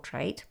the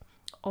portrait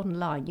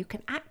online, you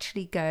can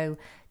actually go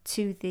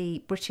to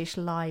the British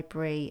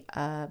Library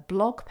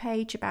blog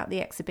page about the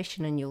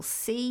exhibition and you'll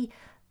see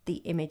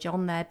the image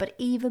on there. But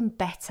even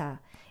better,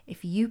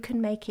 if you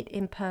can make it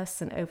in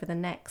person over the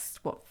next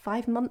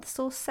 5 months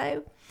or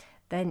so,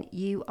 then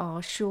you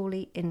are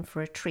surely in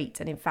for a treat.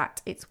 And in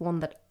fact, it's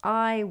one that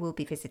I will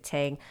be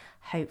visiting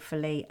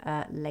hopefully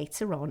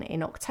later on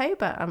in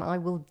October, and I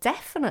will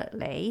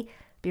definitely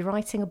be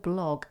writing a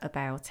blog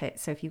about it.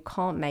 So if you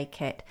can't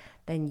make it,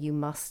 then you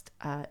must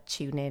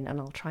tune in, and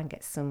I'll try and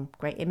get some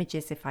great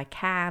images if I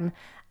can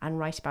and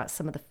write about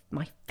some of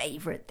my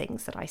favourite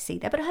things that I see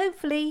there. But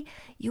hopefully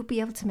you'll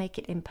be able to make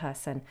it in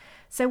person.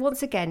 So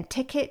once again,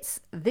 tickets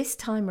this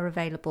time are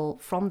available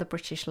from the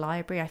British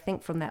Library, I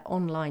think from their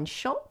online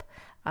shop.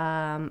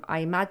 I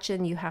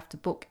imagine you have to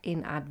book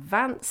in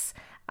advance,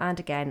 And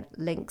again,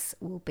 links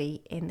will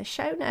be in the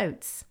show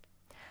notes.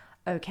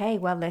 Okay,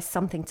 well, there's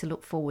something to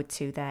look forward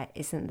to there,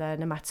 isn't there,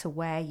 no matter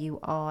where you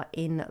are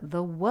in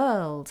the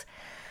world.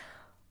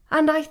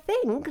 And I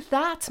think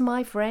that,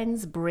 my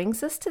friends,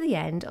 brings us to the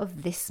end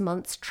of this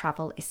month's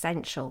Travel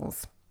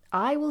Essentials.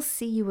 I will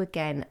see you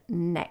again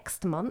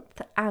next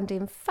month, and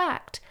in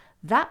fact,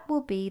 that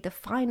will be the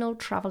final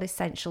Travel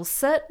Essentials,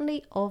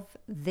 certainly of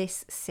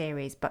this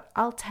series, but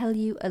I'll tell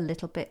you a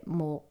little bit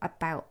more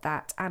about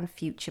that and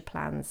future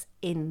plans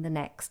in the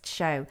next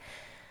show.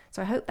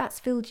 So I hope that's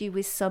filled you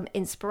with some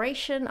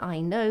inspiration. I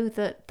know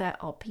that there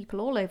are people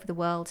all over the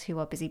world who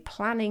are busy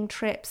planning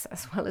trips,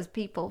 as well as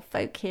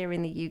folk here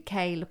in the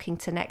UK looking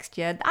to next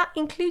year. That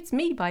includes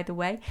me, by the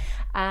way,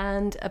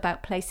 and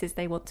about places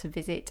they want to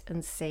visit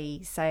and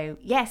see. So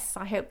yes,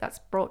 I hope that's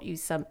brought you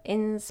some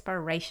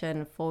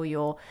inspiration for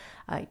your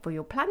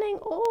planning,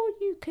 or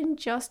you can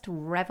just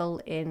revel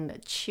in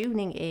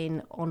tuning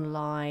in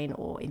online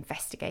or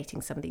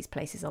investigating some of these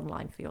places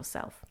online for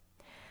yourself.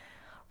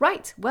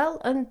 Right,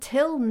 well,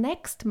 until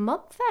next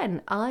month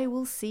then, I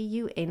will see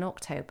you in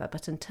October.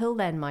 But until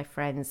then, my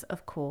friends,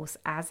 of course,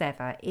 as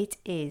ever, it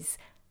is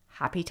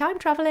happy time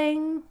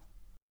travelling.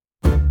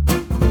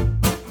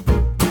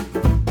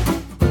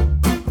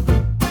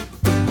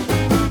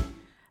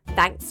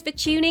 Thanks for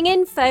tuning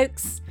in,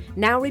 folks.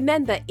 Now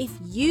remember, if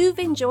you've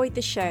enjoyed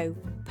the show,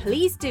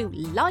 please do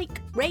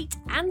like, rate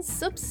and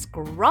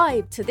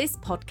subscribe to this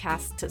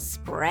podcast to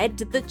spread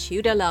the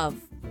Tudor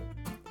love.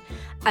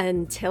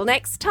 Until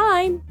next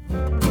time.